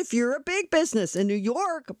 Imagine if you're a big business in New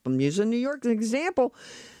York. I'm using New York as an example.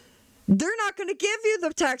 They're not going to give you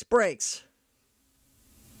the tax breaks.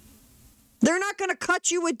 They're not going to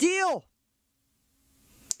cut you a deal.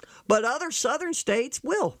 But other southern states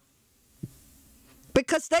will.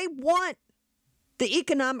 Because they want the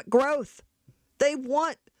economic growth. They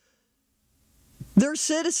want their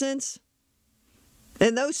citizens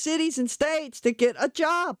in those cities and states to get a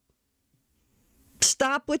job.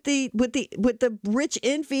 Stop with the rich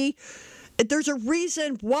envy. There's a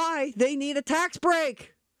reason why they need a tax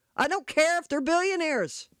break. I don't care if they're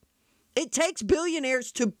billionaires. It takes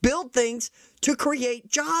billionaires to build things to create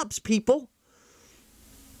jobs, people.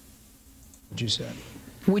 What you said.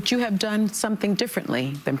 Would you have done something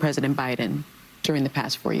differently than President Biden during the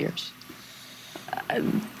past 4 years?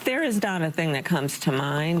 There is not a thing that comes to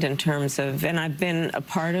mind in terms of, and I've been a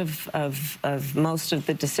part of most of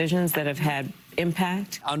the decisions that have had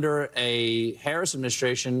impact. Under a Harris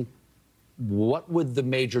administration, what would the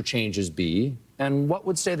major changes be, and what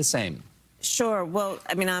would stay the same? Sure. Well,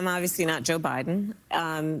 I mean, I'm obviously not Joe Biden.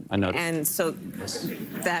 I know. And so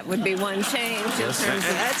that would be one change. Yes. In terms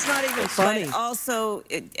of, That's not even funny. But also,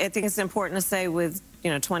 I think it's important to say with,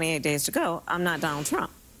 28 days to go, I'm not Donald Trump.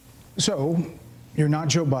 So you're not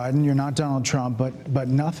Joe Biden, you're not Donald Trump, but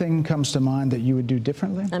nothing comes to mind that you would do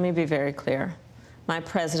differently? Let me be very clear. My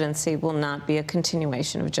presidency will not be a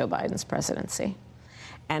continuation of Joe Biden's presidency.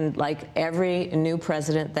 And like every new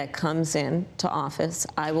president that comes into office,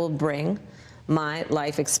 I will bring my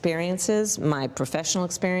life experiences, my professional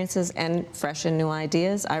experiences, and fresh and new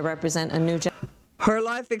ideas. I represent a new generation. Her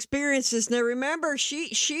life experiences. Now remember,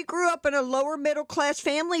 she grew up in a lower middle class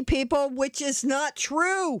family, people, which is not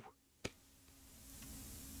true.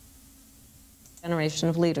 Generation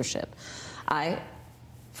of leadership. I,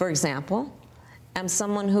 for example, am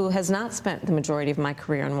someone who has not spent the majority of my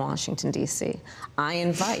career in Washington, D.C. I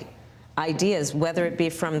invite ideas, whether it be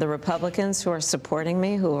from the Republicans who are supporting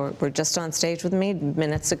me, who were just on stage with me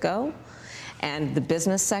minutes ago, and the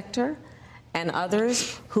business sector, and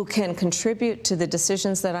others who can contribute to the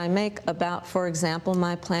decisions that I make about, for example,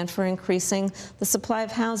 my plan for increasing the supply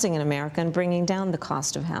of housing in America and bringing down the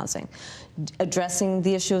cost of housing, addressing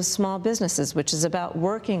the issue of small businesses, which is about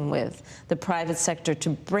working with the private sector to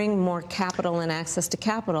bring more capital and access to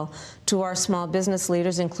capital to our small business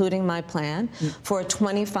leaders, including my plan for a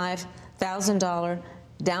 $25,000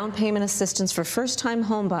 down payment assistance for first-time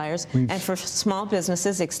home buyers and for small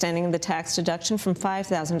businesses, extending the tax deduction from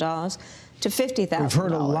 $5,000 to $50,000. We've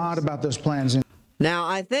heard a lot about those plans. Now,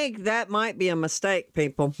 I think that might be a mistake,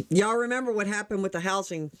 people. Y'all remember what happened with the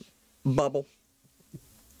housing bubble?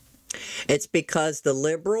 It's because the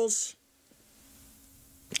liberals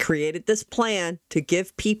created this plan to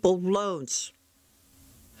give people loans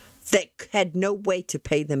that had no way to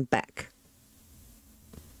pay them back.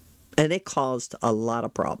 And it caused a lot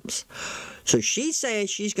of problems. So she's saying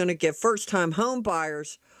she's going to give first-time home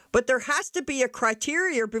buyers, but there has to be a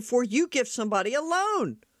criteria before you give somebody a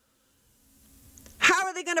loan. How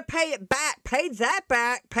are they going to pay it back? Pay that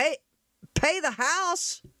back? Pay the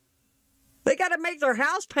house? They got to make their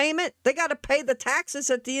house payment. They got to pay the taxes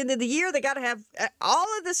at the end of the year. They got to have all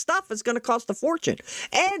of this stuff is going to cost a fortune.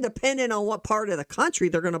 And depending on what part of the country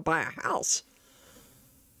they're going to buy a house.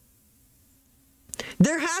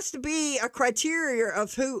 There has to be a criteria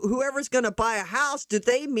of whoever's going to buy a house, do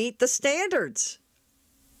they meet the standards?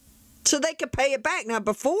 So they could pay it back. Now,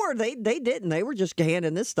 before, they didn't. They were just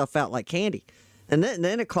handing this stuff out like candy. And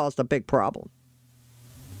then it caused a big problem.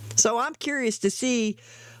 So I'm curious to see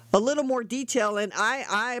a little more detail, and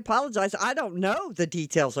I apologize. I don't know the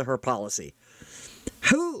details of her policy.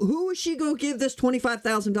 Who is she going to give this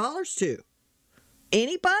 $25,000 to?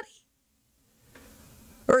 Anybody?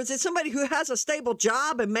 Or is it somebody who has a stable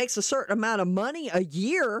job and makes a certain amount of money a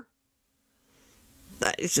year?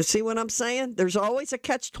 You see what I'm saying? There's always a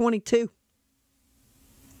catch-22.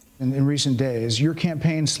 In recent days, your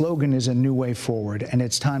campaign slogan is a new way forward, and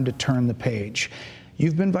it's time to turn the page.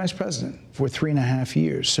 You've been vice president for 3.5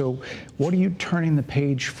 years. So what are you turning the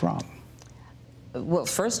page from? Well,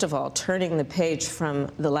 first of all, turning the page from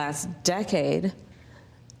the last decade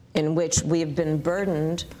in which we've been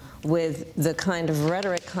burdened with the kind of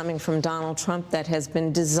rhetoric coming from Donald Trump that has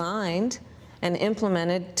been designed and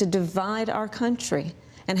implemented to divide our country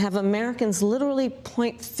and have Americans literally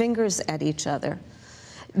point fingers at each other.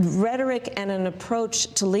 Rhetoric and an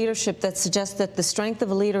approach to leadership that suggests that the strength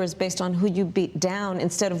of a leader is based on who you beat down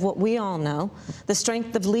instead of what we all know. The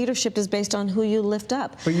strength of leadership is based on who you lift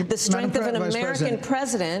up. The strength of an American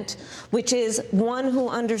president, which is one who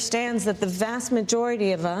understands that the vast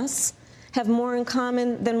majority of us have more in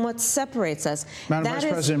common than what separates us. Madam Vice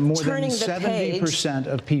President, more than 70%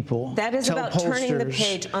 of people that is tell about pollsters, turning the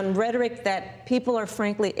page on rhetoric that people are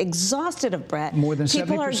frankly exhausted of, Brett. More than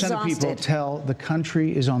 70% of people tell the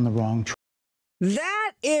country is on the wrong track.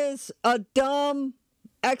 That is a dumb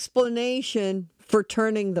explanation for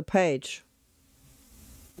turning the page.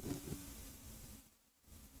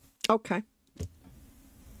 Okay.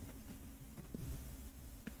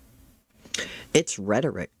 It's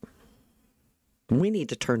rhetoric. We need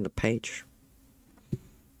to turn the page.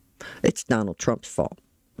 It's Donald Trump's fault.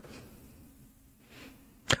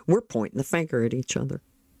 We're pointing the finger at each other.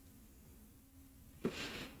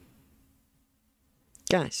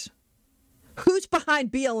 Guys, who's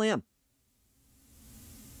behind BLM?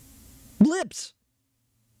 Libs.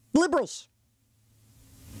 Liberals.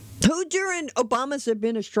 Who during Obama's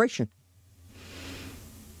administration?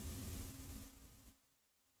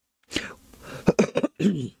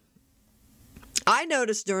 I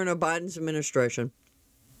noticed during Biden's administration,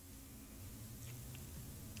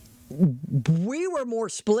 we were more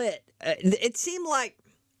split. It seemed like,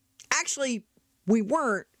 actually, we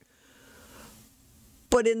weren't.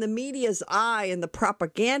 But in the media's eye and the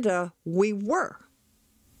propaganda, we were.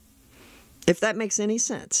 If that makes any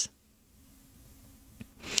sense.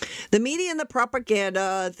 The media and the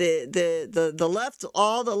propaganda, the left,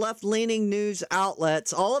 all the left-leaning news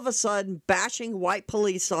outlets, all of a sudden bashing white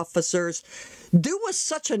police officers. There was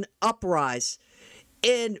such an uprise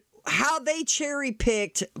in how they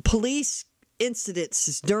cherry-picked police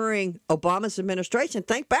incidents during Obama's administration.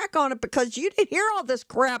 Think back on it, because you didn't hear all this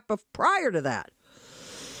crap prior to that.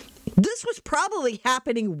 This was probably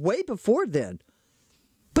happening way before then.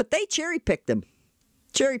 But they cherry-picked them.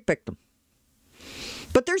 Cherry-picked them.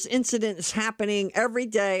 But there's incidents happening every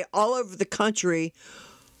day all over the country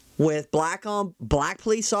with black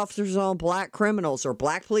police officers on black criminals, or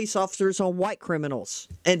black police officers on white criminals,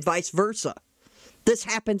 and vice versa. This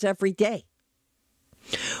happens every day.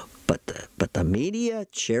 But the media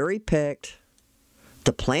cherry-picked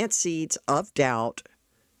to plant seeds of doubt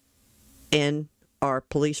in our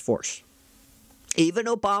police force. Even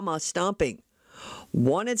Obama stomping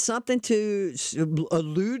wanted something to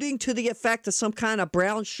alluding to the effect of some kind of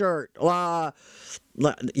brown shirt.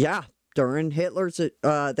 Yeah, during Hitler's,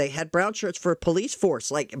 they had brown shirts for police force.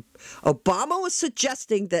 Like, Obama was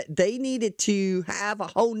suggesting that they needed to have a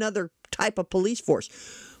whole nother type of police force.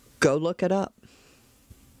 Go look it up.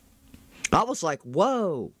 I was like,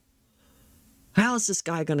 whoa. How is this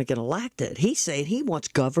guy going to get elected? He's saying he wants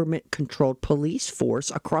government-controlled police force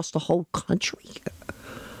across the whole country.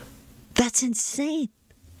 That's insane.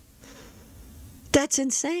 That's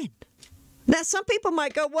insane. Now, some people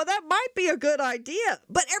might go, well, that might be a good idea.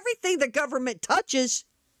 But everything the government touches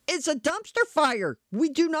is a dumpster fire. We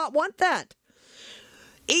do not want that.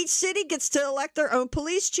 Each city gets to elect their own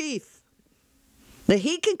police chief. Now,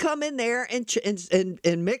 he can come in there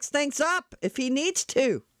and mix things up if he needs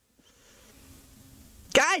to.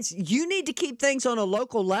 Guys, you need to keep things on a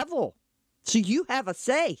local level so you have a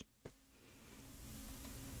say.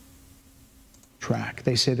 Track.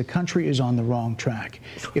 They say the country is on the wrong track.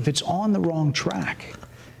 If it's on the wrong track,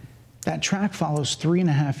 that track follows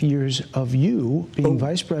 3.5 years of you being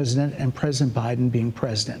vice president and President Biden being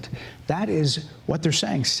president. That is what they're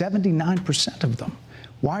saying, 79% of them.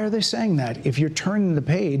 Why are they saying that? If you're turning the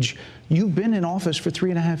page, you've been in office for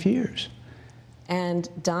 3.5 years. And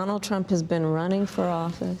Donald Trump has been running for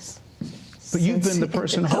office. But you've been the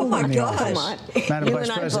person holding the office. Madam Vice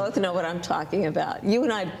President. You and I both know what I'm talking about. You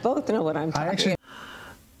and I both know what I'm talking about.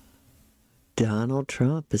 Donald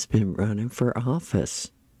Trump has been running for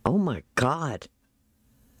office. Oh, my God.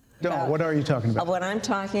 No, what are you talking about? What I'm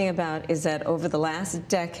talking about is that over the last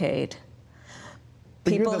decade,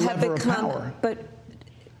 people have become... But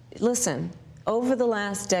listen, over the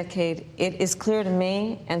last decade, it is clear to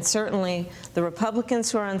me, and certainly the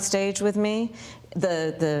Republicans who are on stage with me,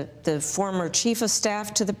 the former chief of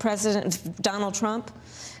staff to the president, Donald Trump,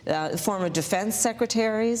 former defense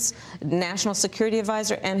secretaries, national security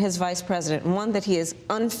advisor, and his vice president. One, that he is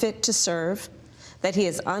unfit to serve, that he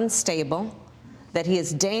is unstable, that he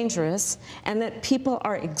is dangerous, and that people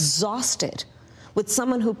are exhausted with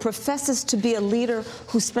someone who professes to be a leader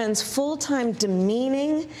who spends full time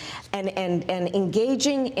demeaning and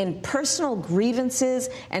engaging in personal grievances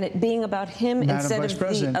and it being about him instead of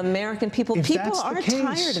the American people. People are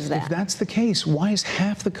tired of that. If that's the case, why is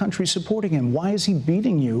half the country supporting him? Why is he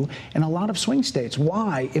beating you in a lot of swing states?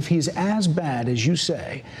 Why, if he's as bad as you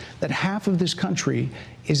say, that half of this country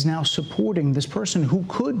is now supporting this person who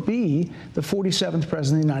could be the 47th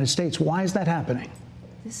president of the United States? Why is that happening?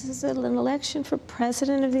 This is an election for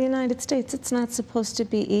President of the United States. It's not supposed to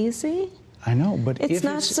be easy. I know, but It's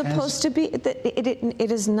not supposed to be.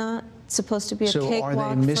 It is not supposed to be a cakewalk for anyone.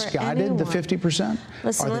 So are they misguided, the 50%?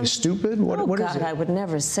 Are they stupid? What is it? I would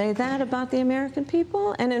never say that about the American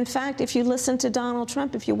people. And in fact, if you listen to Donald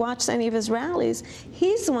Trump, if you watch any of his rallies,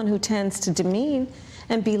 he's the one who tends to demean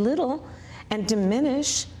and belittle and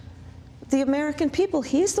diminish the American people.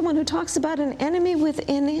 He's the one who talks about an enemy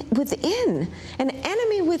within, an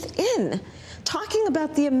enemy within, talking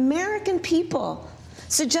about the American people,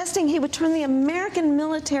 suggesting he would turn the American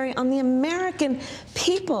military on the American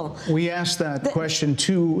people. We asked that question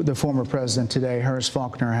to the former president today. Harris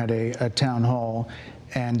Faulkner had a town hall,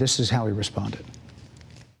 and this is how he responded.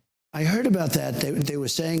 I heard about that. They were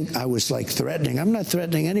saying I was like threatening. I'm not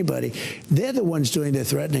threatening anybody. They're the ones doing the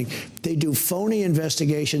threatening. They do phony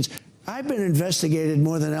investigations. I've been investigated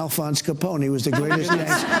more than Alphonse Capone. He was the greatest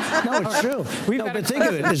gangster. No, it's true. No, but think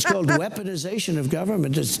of it. It's called weaponization of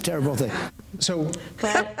government. It's a terrible thing.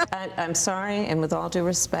 But I'm sorry, and with all due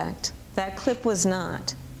respect, that clip was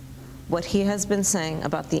not what he has been saying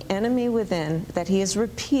about the enemy within that he has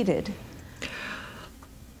repeated.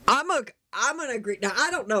 I'm going to agree. Now, I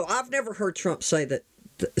don't know. I've never heard Trump say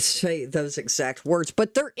those exact words,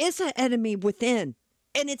 but there is an enemy within,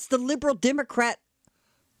 and it's the liberal Democrat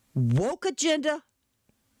woke agenda,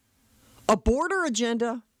 a border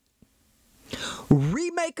agenda,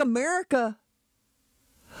 remake America,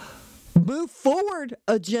 move forward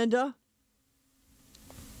agenda.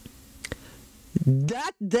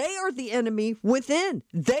 That they are the enemy within.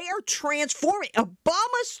 They are transforming.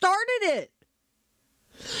 Obama started it.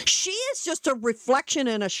 She is just a reflection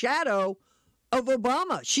and a shadow of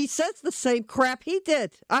Obama. She says the same crap he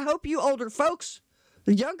did. I hope you older folks,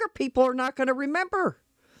 the younger people, are not going to remember.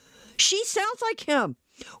 She sounds like him.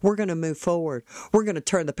 We're going to move forward. We're going to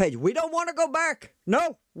turn the page. We don't want to go back.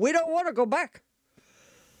 No, we don't want to go back.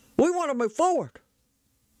 We want to move forward.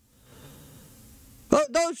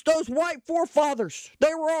 Those white forefathers,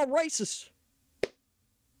 they were all racist.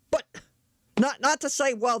 But not to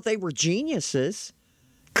say, well, they were geniuses,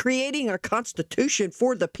 creating a constitution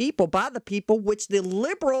for the people, by the people, which the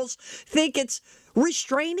liberals think it's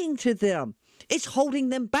restraining to them. It's holding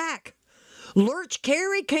them back. Lurch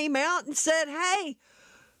Carey came out and said,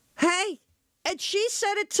 hey, and she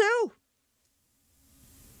said it too.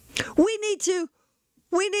 We need to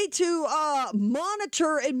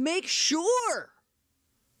monitor and make sure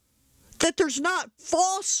that there's not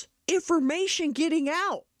false information getting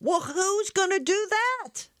out. Well, who's going to do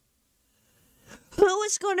that? Who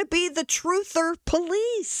is going to be the truther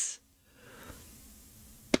police?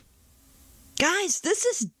 Guys, this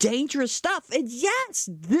is dangerous stuff. And yes,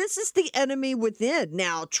 this is the enemy within.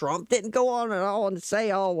 Now, Trump didn't go on and on and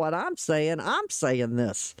say all what I'm saying. I'm saying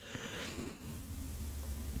this.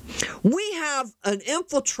 We have an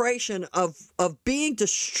infiltration of being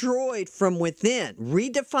destroyed from within,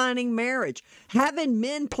 redefining marriage, having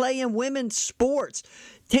men play in women's sports,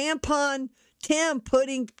 Tim putting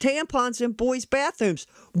tampons in boys' bathrooms.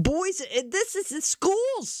 Boys, this is in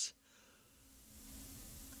schools.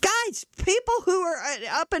 Guys, people who are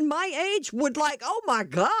up in my age would like, oh my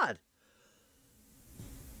God.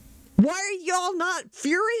 Why are y'all not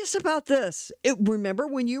furious about this? Remember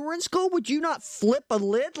when you were in school, would you not flip a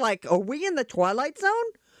lid like, are we in the Twilight Zone?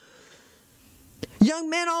 Young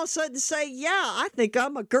men all of a sudden say, yeah, I think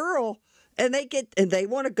I'm a girl. And they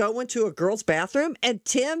want to go into a girl's bathroom, and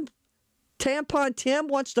Tampon Tim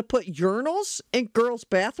wants to put urinals in girls'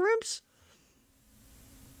 bathrooms?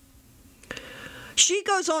 She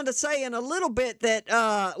goes on to say in a little bit that,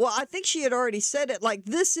 well, I think she had already said it, like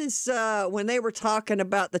this is when they were talking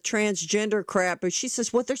about the transgender crap, and she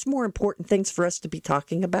says, well, there's more important things for us to be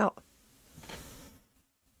talking about.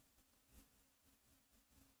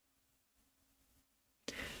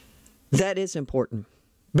 That is important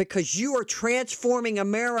because you are transforming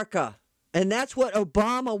America, and that's what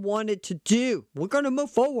Obama wanted to do. We're going to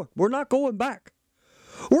move forward. We're not going back.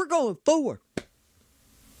 We're going forward.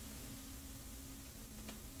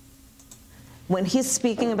 When he's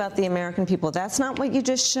speaking about the American people, that's not what you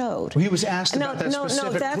just showed. Well, he was asked about that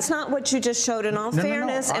specific... No, that's not what you just showed. In all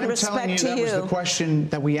fairness and respect to you... that was the question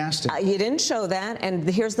that we asked him. You didn't show that, and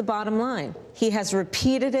here's the bottom line. He has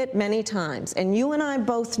repeated it many times, and you and I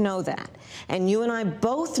both know that. And you and I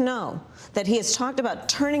both know that he has talked about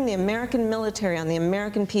turning the American military on the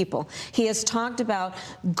American people. He has talked about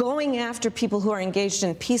going after people who are engaged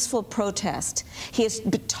in peaceful protest. He has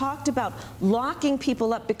talked about locking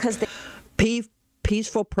people up because they...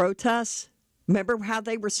 Peaceful protests? Remember how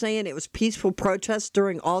they were saying it was peaceful protests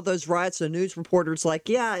during all those riots? The news reporters like,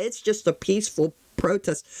 yeah, it's just a peaceful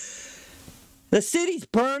protest. The city's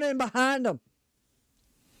burning behind them.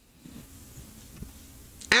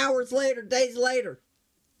 Hours later, days later.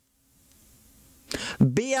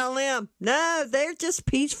 BLM, no, they're just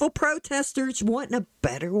peaceful protesters wanting a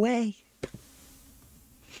better way.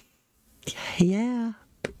 Yeah.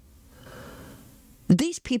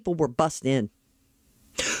 These people were bussed in.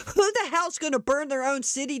 Who the hell's going to burn their own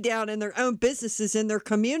city down and their own businesses in their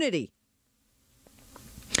community?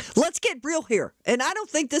 Let's get real here. And I don't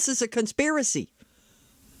think this is a conspiracy.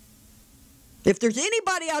 If there's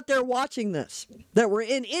anybody out there watching this that were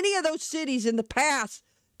in any of those cities in the past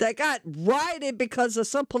that got rioted because of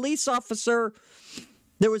some police officer,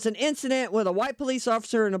 there was an incident with a white police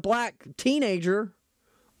officer and a black teenager,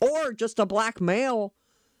 or just a black male,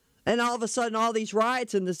 and all of a sudden all these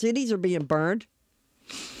riots in the cities are being burned.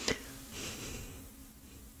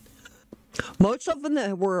 Most of them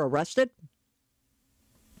that were arrested,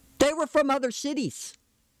 they were from other cities.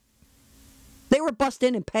 They were bussed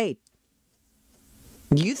in and paid.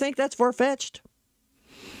 You think that's far-fetched?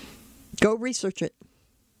 Go research it.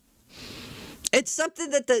 It's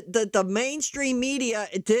something that the mainstream media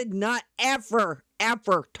did not ever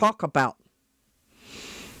talk about.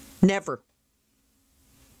 Never.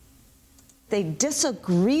 They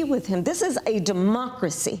disagree with him. This is a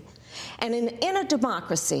democracy. And in a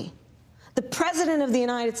democracy, the President of the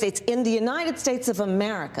United States, in the United States of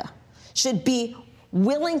America, should be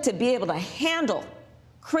willing to be able to handle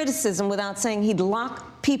criticism without saying he'd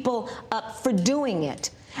lock people up for doing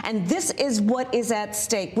it. And this is what is at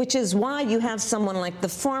stake, which is why you have someone like the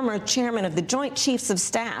former chairman of the Joint Chiefs of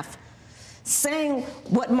Staff saying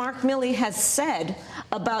what Mark Milley has said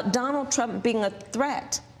about Donald Trump being a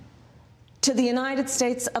threat to the United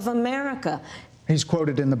States of America. He's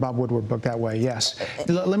quoted in the Bob Woodward book that way, yes.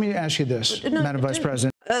 Let me ask you this, Madam Vice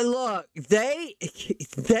President. Look, they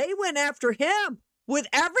went after him with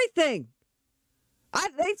everything.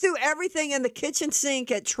 They threw everything in the kitchen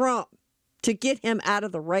sink at Trump to get him out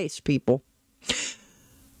of the race, people.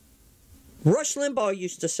 Rush Limbaugh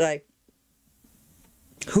used to say,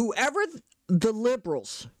 whoever the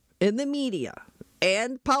liberals in the media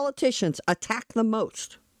and politicians attack the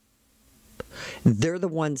most, they're the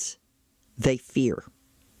ones they fear.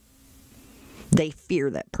 They fear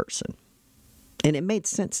that person. And it made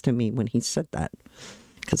sense to me when he said that.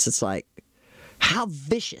 Because it's like, how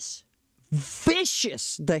vicious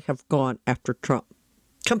they have gone after Trump.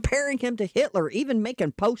 Comparing him to Hitler, even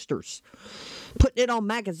making posters, putting it on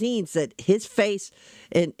magazines that his face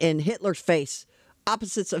and Hitler's face,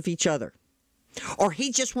 opposites of each other. Or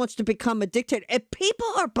he just wants to become a dictator. And people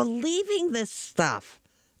are believing this stuff.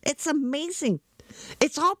 It's amazing.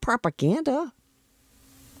 It's all propaganda.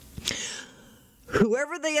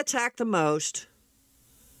 Whoever they attack the most,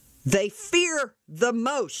 they fear the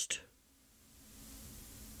most.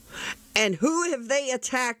 And who have they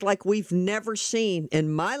attacked like we've never seen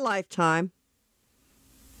in my lifetime?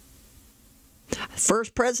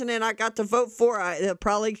 First president I got to vote for, I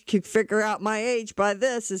probably could figure out my age by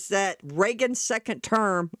this, is that Reagan's second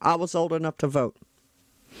term, I was old enough to vote.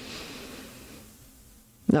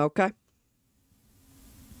 Okay.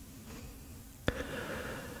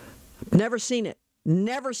 Never seen it.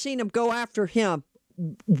 Never seen him go after him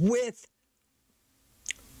with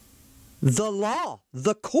the law,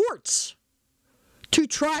 the courts, to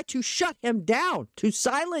try to shut him down, to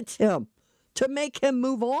silence him, to make him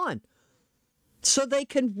move on, so they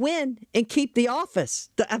can win and keep the office.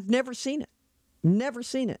 I've never seen it. Never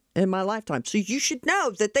seen it in my lifetime. So you should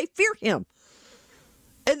know that they fear him.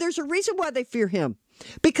 And there's a reason why they fear him.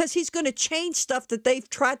 Because he's going to change stuff that they've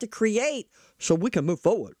tried to create so we can move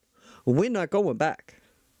forward. We're not going back.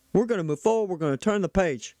 We're going to move forward. We're going to turn the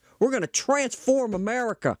page. We're going to transform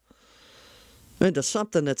America into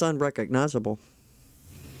something that's unrecognizable.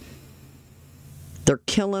 They're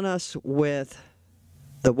killing us with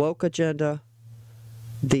the woke agenda,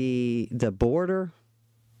 the border,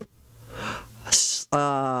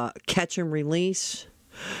 catch and release,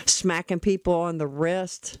 smacking people on the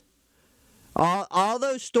wrist. All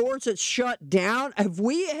those stores that shut down.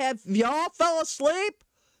 Have y'all fell asleep?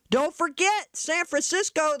 Don't forget, San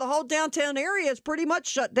Francisco, the whole downtown area is pretty much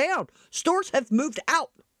shut down. Stores have moved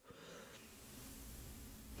out.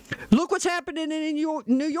 Look what's happening in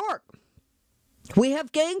New York. We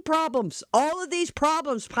have gang problems. All of these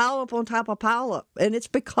problems pile up on top of pile up. And it's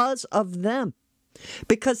because of them.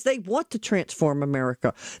 Because they want to transform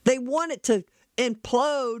America. They want it to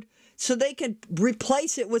implode so they can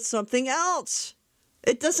replace it with something else.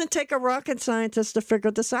 It doesn't take a rocket scientist to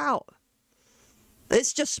figure this out.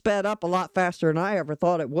 It's just sped up a lot faster than I ever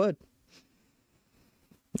thought it would.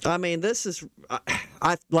 I mean, this is,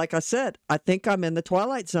 like I said, I think I'm in the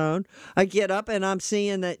Twilight Zone. I get up and I'm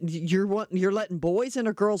seeing that you're letting boys in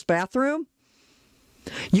a girl's bathroom.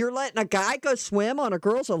 You're letting a guy go swim on a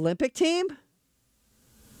girls' Olympic team.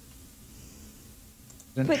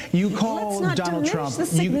 But you call Donald Trump. The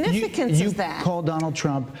significance of that. You call Donald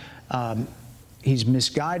Trump. He's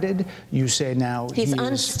misguided. You say now he's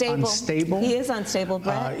unstable. He is unstable,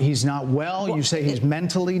 Brett. He's not well. You say he's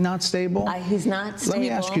mentally not stable. He's not stable. Let me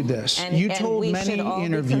ask you this. You told many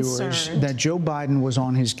interviewers that Joe Biden was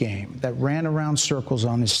on his game, that ran around circles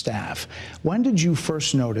on his staff. When did you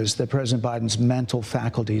first notice that President Biden's mental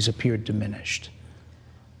faculties appeared diminished?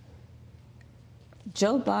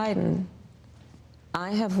 Joe Biden, I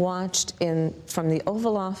have watched from the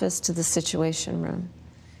Oval Office to the Situation Room.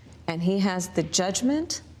 And he has the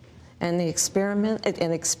judgment and the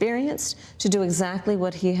experience to do exactly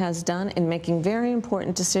what he has done in making very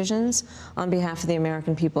important decisions on behalf of the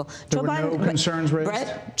American people. There were no concerns raised?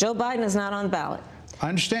 Brett, Joe Biden is not on the ballot. I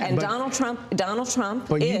understand. And Donald Trump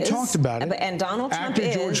but is. You talked about it. And Donald Trump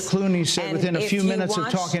After George Clooney said within a few minutes of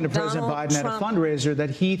talking to President Biden at a fundraiser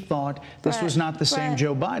that he thought this was not the same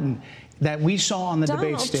Joe Biden that we saw on the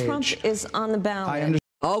debate stage. Donald Trump is on the ballot.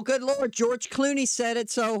 Oh, good Lord, George Clooney said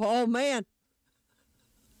it, so, oh, man.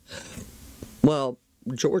 Well,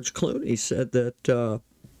 George Clooney said that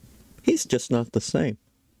he's just not the same.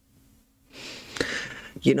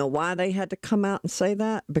 You know why they had to come out and say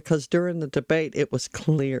that? Because during the debate, it was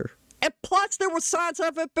clear. And plus, there were signs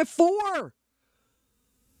of it before.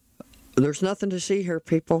 There's nothing to see here,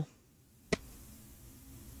 people.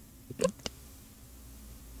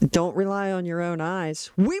 Don't rely on your own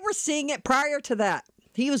eyes. We were seeing it prior to that.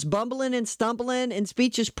 He was bumbling and stumbling in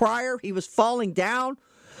speeches prior. He was falling down.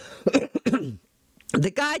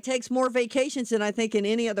 The guy takes more vacations than I think in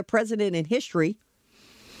any other president in history.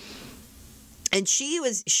 And she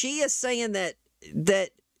is saying that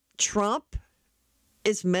Trump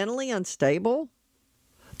is mentally unstable.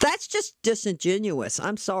 That's just disingenuous.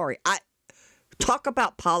 I'm sorry. Talk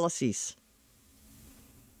about policies.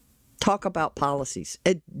 Talk about policies.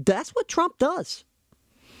 And that's what Trump does.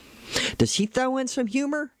 Does he throw in some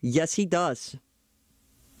humor? Yes, he does.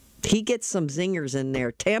 He gets some zingers in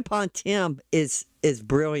there. Tampon Tim is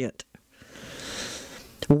brilliant.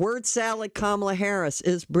 Word salad Kamala Harris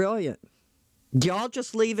is brilliant. Y'all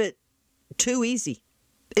just leave it too easy.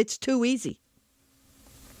 It's too easy.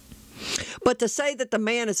 But to say that the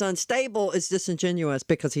man is unstable is disingenuous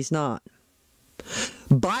because he's not.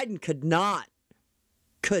 Biden could not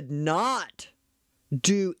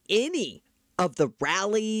do any of the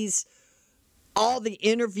rallies, all the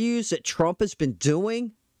interviews that Trump has been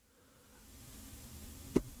doing.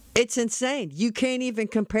 It's insane. You can't even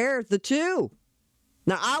compare the two.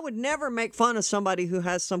 Now, I would never make fun of somebody who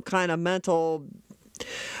has some kind of mental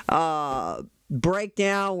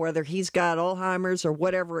breakdown, whether he's got Alzheimer's or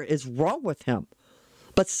whatever is wrong with him.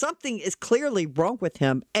 But something is clearly wrong with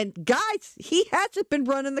him. And guys, he hasn't been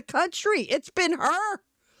running the country. It's been her.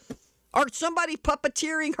 Or somebody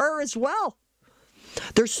puppeteering her as well.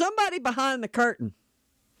 There's somebody behind the curtain.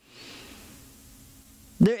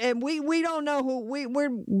 And we don't know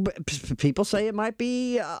who people say it might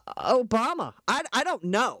be Obama. I don't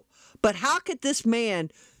know. But how could this man,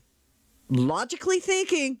 logically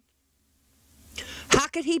thinking, how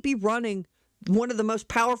could he be running one of the most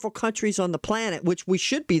powerful countries on the planet, which we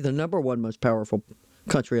should be the number one most powerful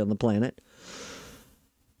country on the planet?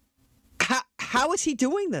 How is he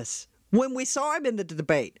doing this? When we saw him in the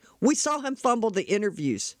debate, we saw him fumble the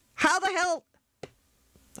interviews. How the hell?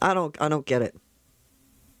 I don't get it.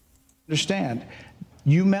 Understand,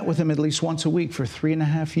 you met with him at least once a week for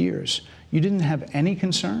 3.5 years. You didn't have any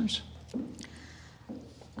concerns?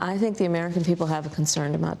 I think the American people have a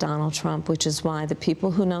concern about Donald Trump, which is why the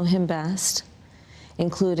people who know him best,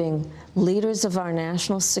 including leaders of our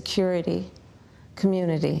national security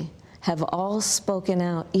community, have all spoken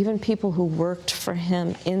out, even people who worked for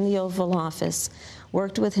him in the Oval Office,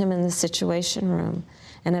 worked with him in the Situation Room,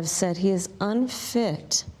 and have said he is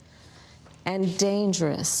unfit and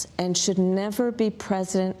dangerous and should never be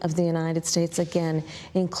president of the United States again,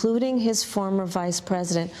 including his former vice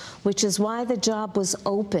president, which is why the job was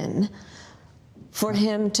open for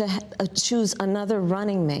him to choose another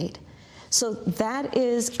running mate. So that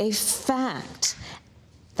is a fact.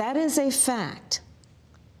 That is a fact.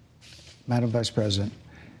 Madam Vice President,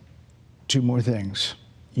 two more things.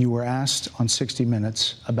 You were asked on 60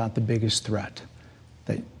 Minutes about the biggest threat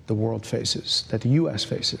that the world faces, that the U.S.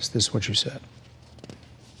 faces. This is what you said.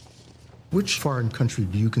 Which foreign country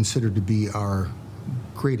do you consider to be our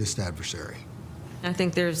greatest adversary? I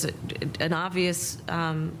think there's an obvious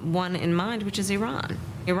one in mind, which is Iran.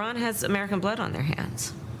 Iran has American blood on their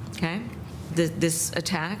hands, okay? This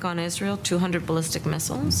attack on Israel, 200 ballistic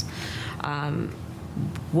missiles,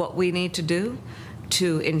 what we need to do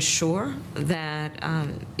to ensure that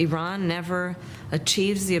Iran never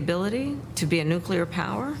achieves the ability to be a nuclear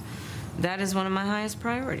power, that is one of my highest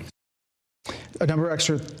priorities. A number of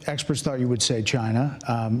experts thought you would say China.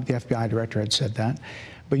 The FBI director had said that.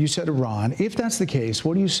 But you said Iran. If that's the case,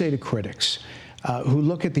 what do you say to critics who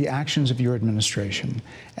look at the actions of your administration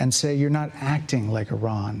and say you're not acting like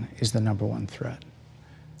Iran is the #1 threat?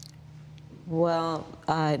 Well,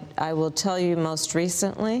 I will tell you most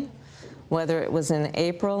recently, whether it was in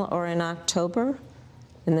April or in October,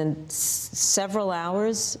 in the several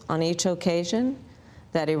hours on each occasion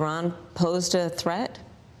that Iran posed a threat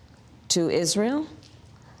to Israel,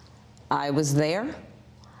 I was there.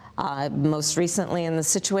 Most recently in the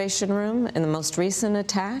Situation Room, in the most recent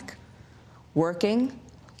attack, working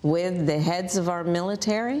with the heads of our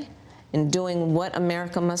military and doing what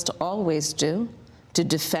America must always do to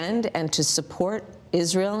defend and to support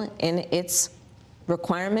Israel in its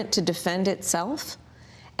requirement to defend itself,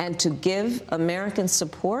 and to give American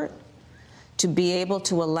support to be able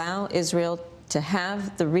to allow Israel to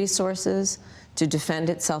have the resources to defend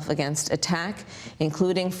itself against attack,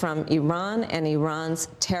 including from Iran and Iran's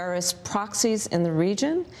terrorist proxies in the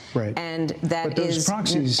region. Right. And that but those is,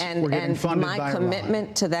 proxies were getting funded by my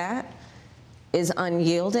commitment to that is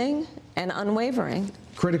unyielding and unwavering.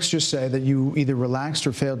 Critics just say that you either relaxed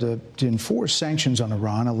or failed to enforce sanctions on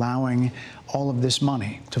Iran, allowing all of this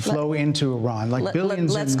money to flow into Iran, like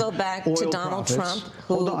billions. Let's go back to Donald Trump,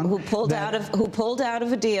 who pulled out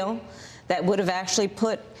of a deal that would have actually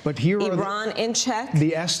put Iran in check.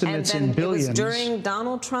 The estimates in billions. It was during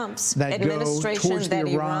Donald Trump's that administration go towards that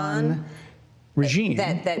the Iran regime.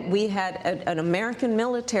 That we had an American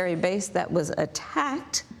military base that was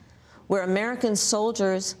attacked, where American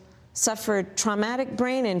soldiers suffered traumatic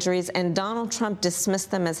brain injuries, and Donald Trump dismissed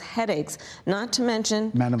them as headaches, not to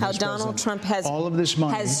mention how Donald Trump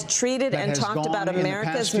has treated and talked about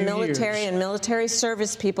America's military and military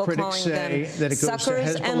service people, calling them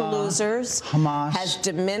suckers and losers, Hamas, has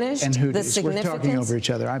diminished the significance. We're talking over each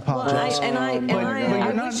other. I apologize.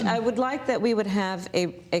 I would like that we would have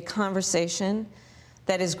a conversation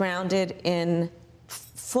that is grounded in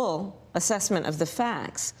full assessment of the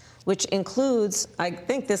facts, which includes, I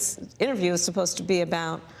think this interview is supposed to be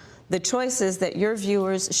about the choices that your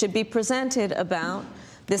viewers should be presented about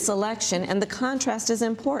this election, and the contrast is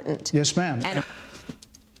important. Yes, ma'am.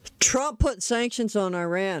 Trump put sanctions on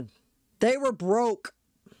Iran. They were broke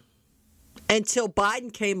until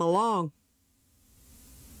Biden came along.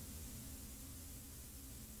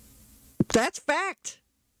 That's fact.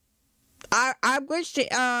 I wish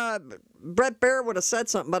Brett Baier would have said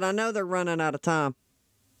something, but I know they're running out of time.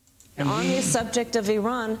 On the subject of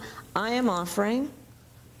Iran, I am offering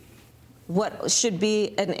what should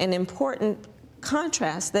be an important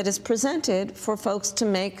contrast that is presented for folks to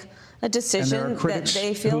make a decision that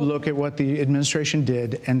they feel. Who look at what the administration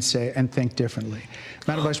did and say and think differently.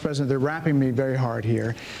 Madam Vice President, they're wrapping me very hard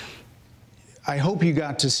here. I hope you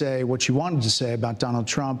got to say what you wanted to say about Donald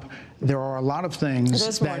Trump. There are a lot of things.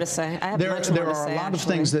 There's more to say. I have much more to say. There are a lot of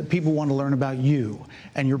things that people want to learn about you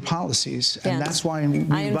and your policies, and that's why we invited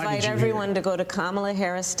you here. I invite everyone to go to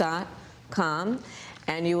KamalaHarris.com,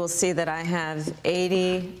 and you will see that I have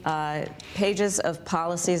 80 pages of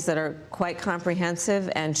policies that are quite comprehensive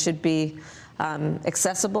and should be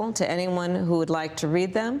accessible to anyone who would like to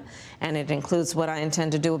read them. And it includes what I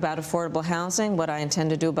intend to do about affordable housing, what I intend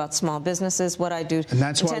to do about small businesses, what I do and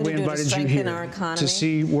that's why we invited you here, to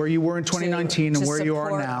see where you were in 2019 and where you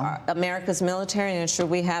are now. America's military and ensure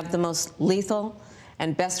we have the most lethal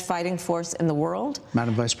and best fighting force in the world.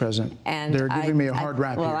 Madam Vice President, and they're giving me a hard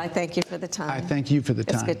rap here. Well, I thank you for the time. I thank you for the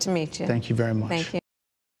time. It's good to meet you. Thank you very much. Thank you.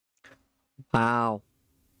 Wow.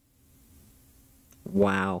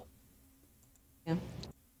 Wow. Yeah.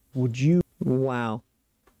 Would you? Wow.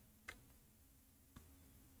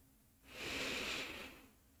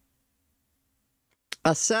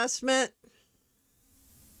 Assessment.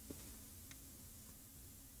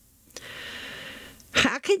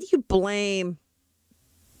 How can you blame?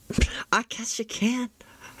 I guess you can.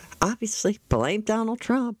 Obviously, blame Donald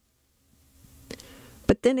Trump.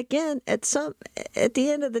 But then again, at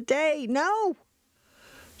the end of the day, no.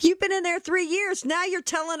 You've been in there 3 years. Now you're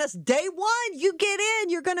telling us day one, you get in,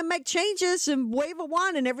 you're going to make changes and wave a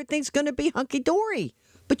wand and everything's going to be hunky-dory.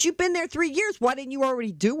 But you've been there 3 years. Why didn't you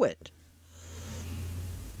already do it?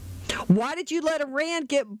 Why did you let Iran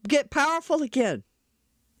get powerful again?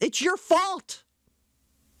 It's your fault.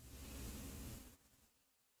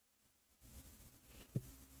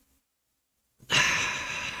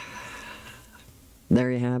 There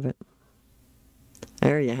you have it.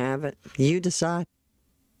 There you have it. You decide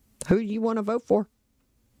who you want to vote for.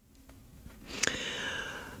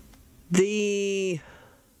 The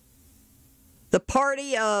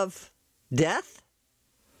party of death,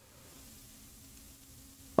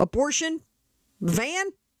 abortion,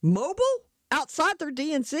 van, mobile, outside their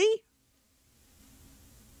DNC.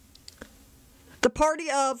 The party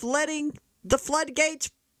of letting the floodgates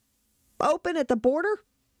open at the border,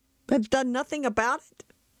 have done nothing about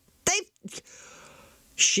it.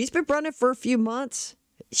 She's been running for a few months.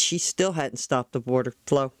 She still hadn't stopped the border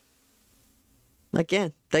flow.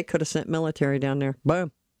 Again, they could have sent military down there.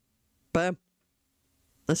 Boom. Boom.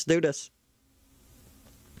 Let's do this.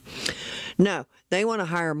 No, they want to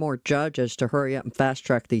hire more judges to hurry up and fast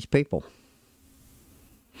track these people.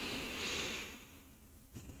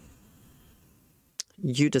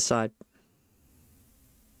 You decide.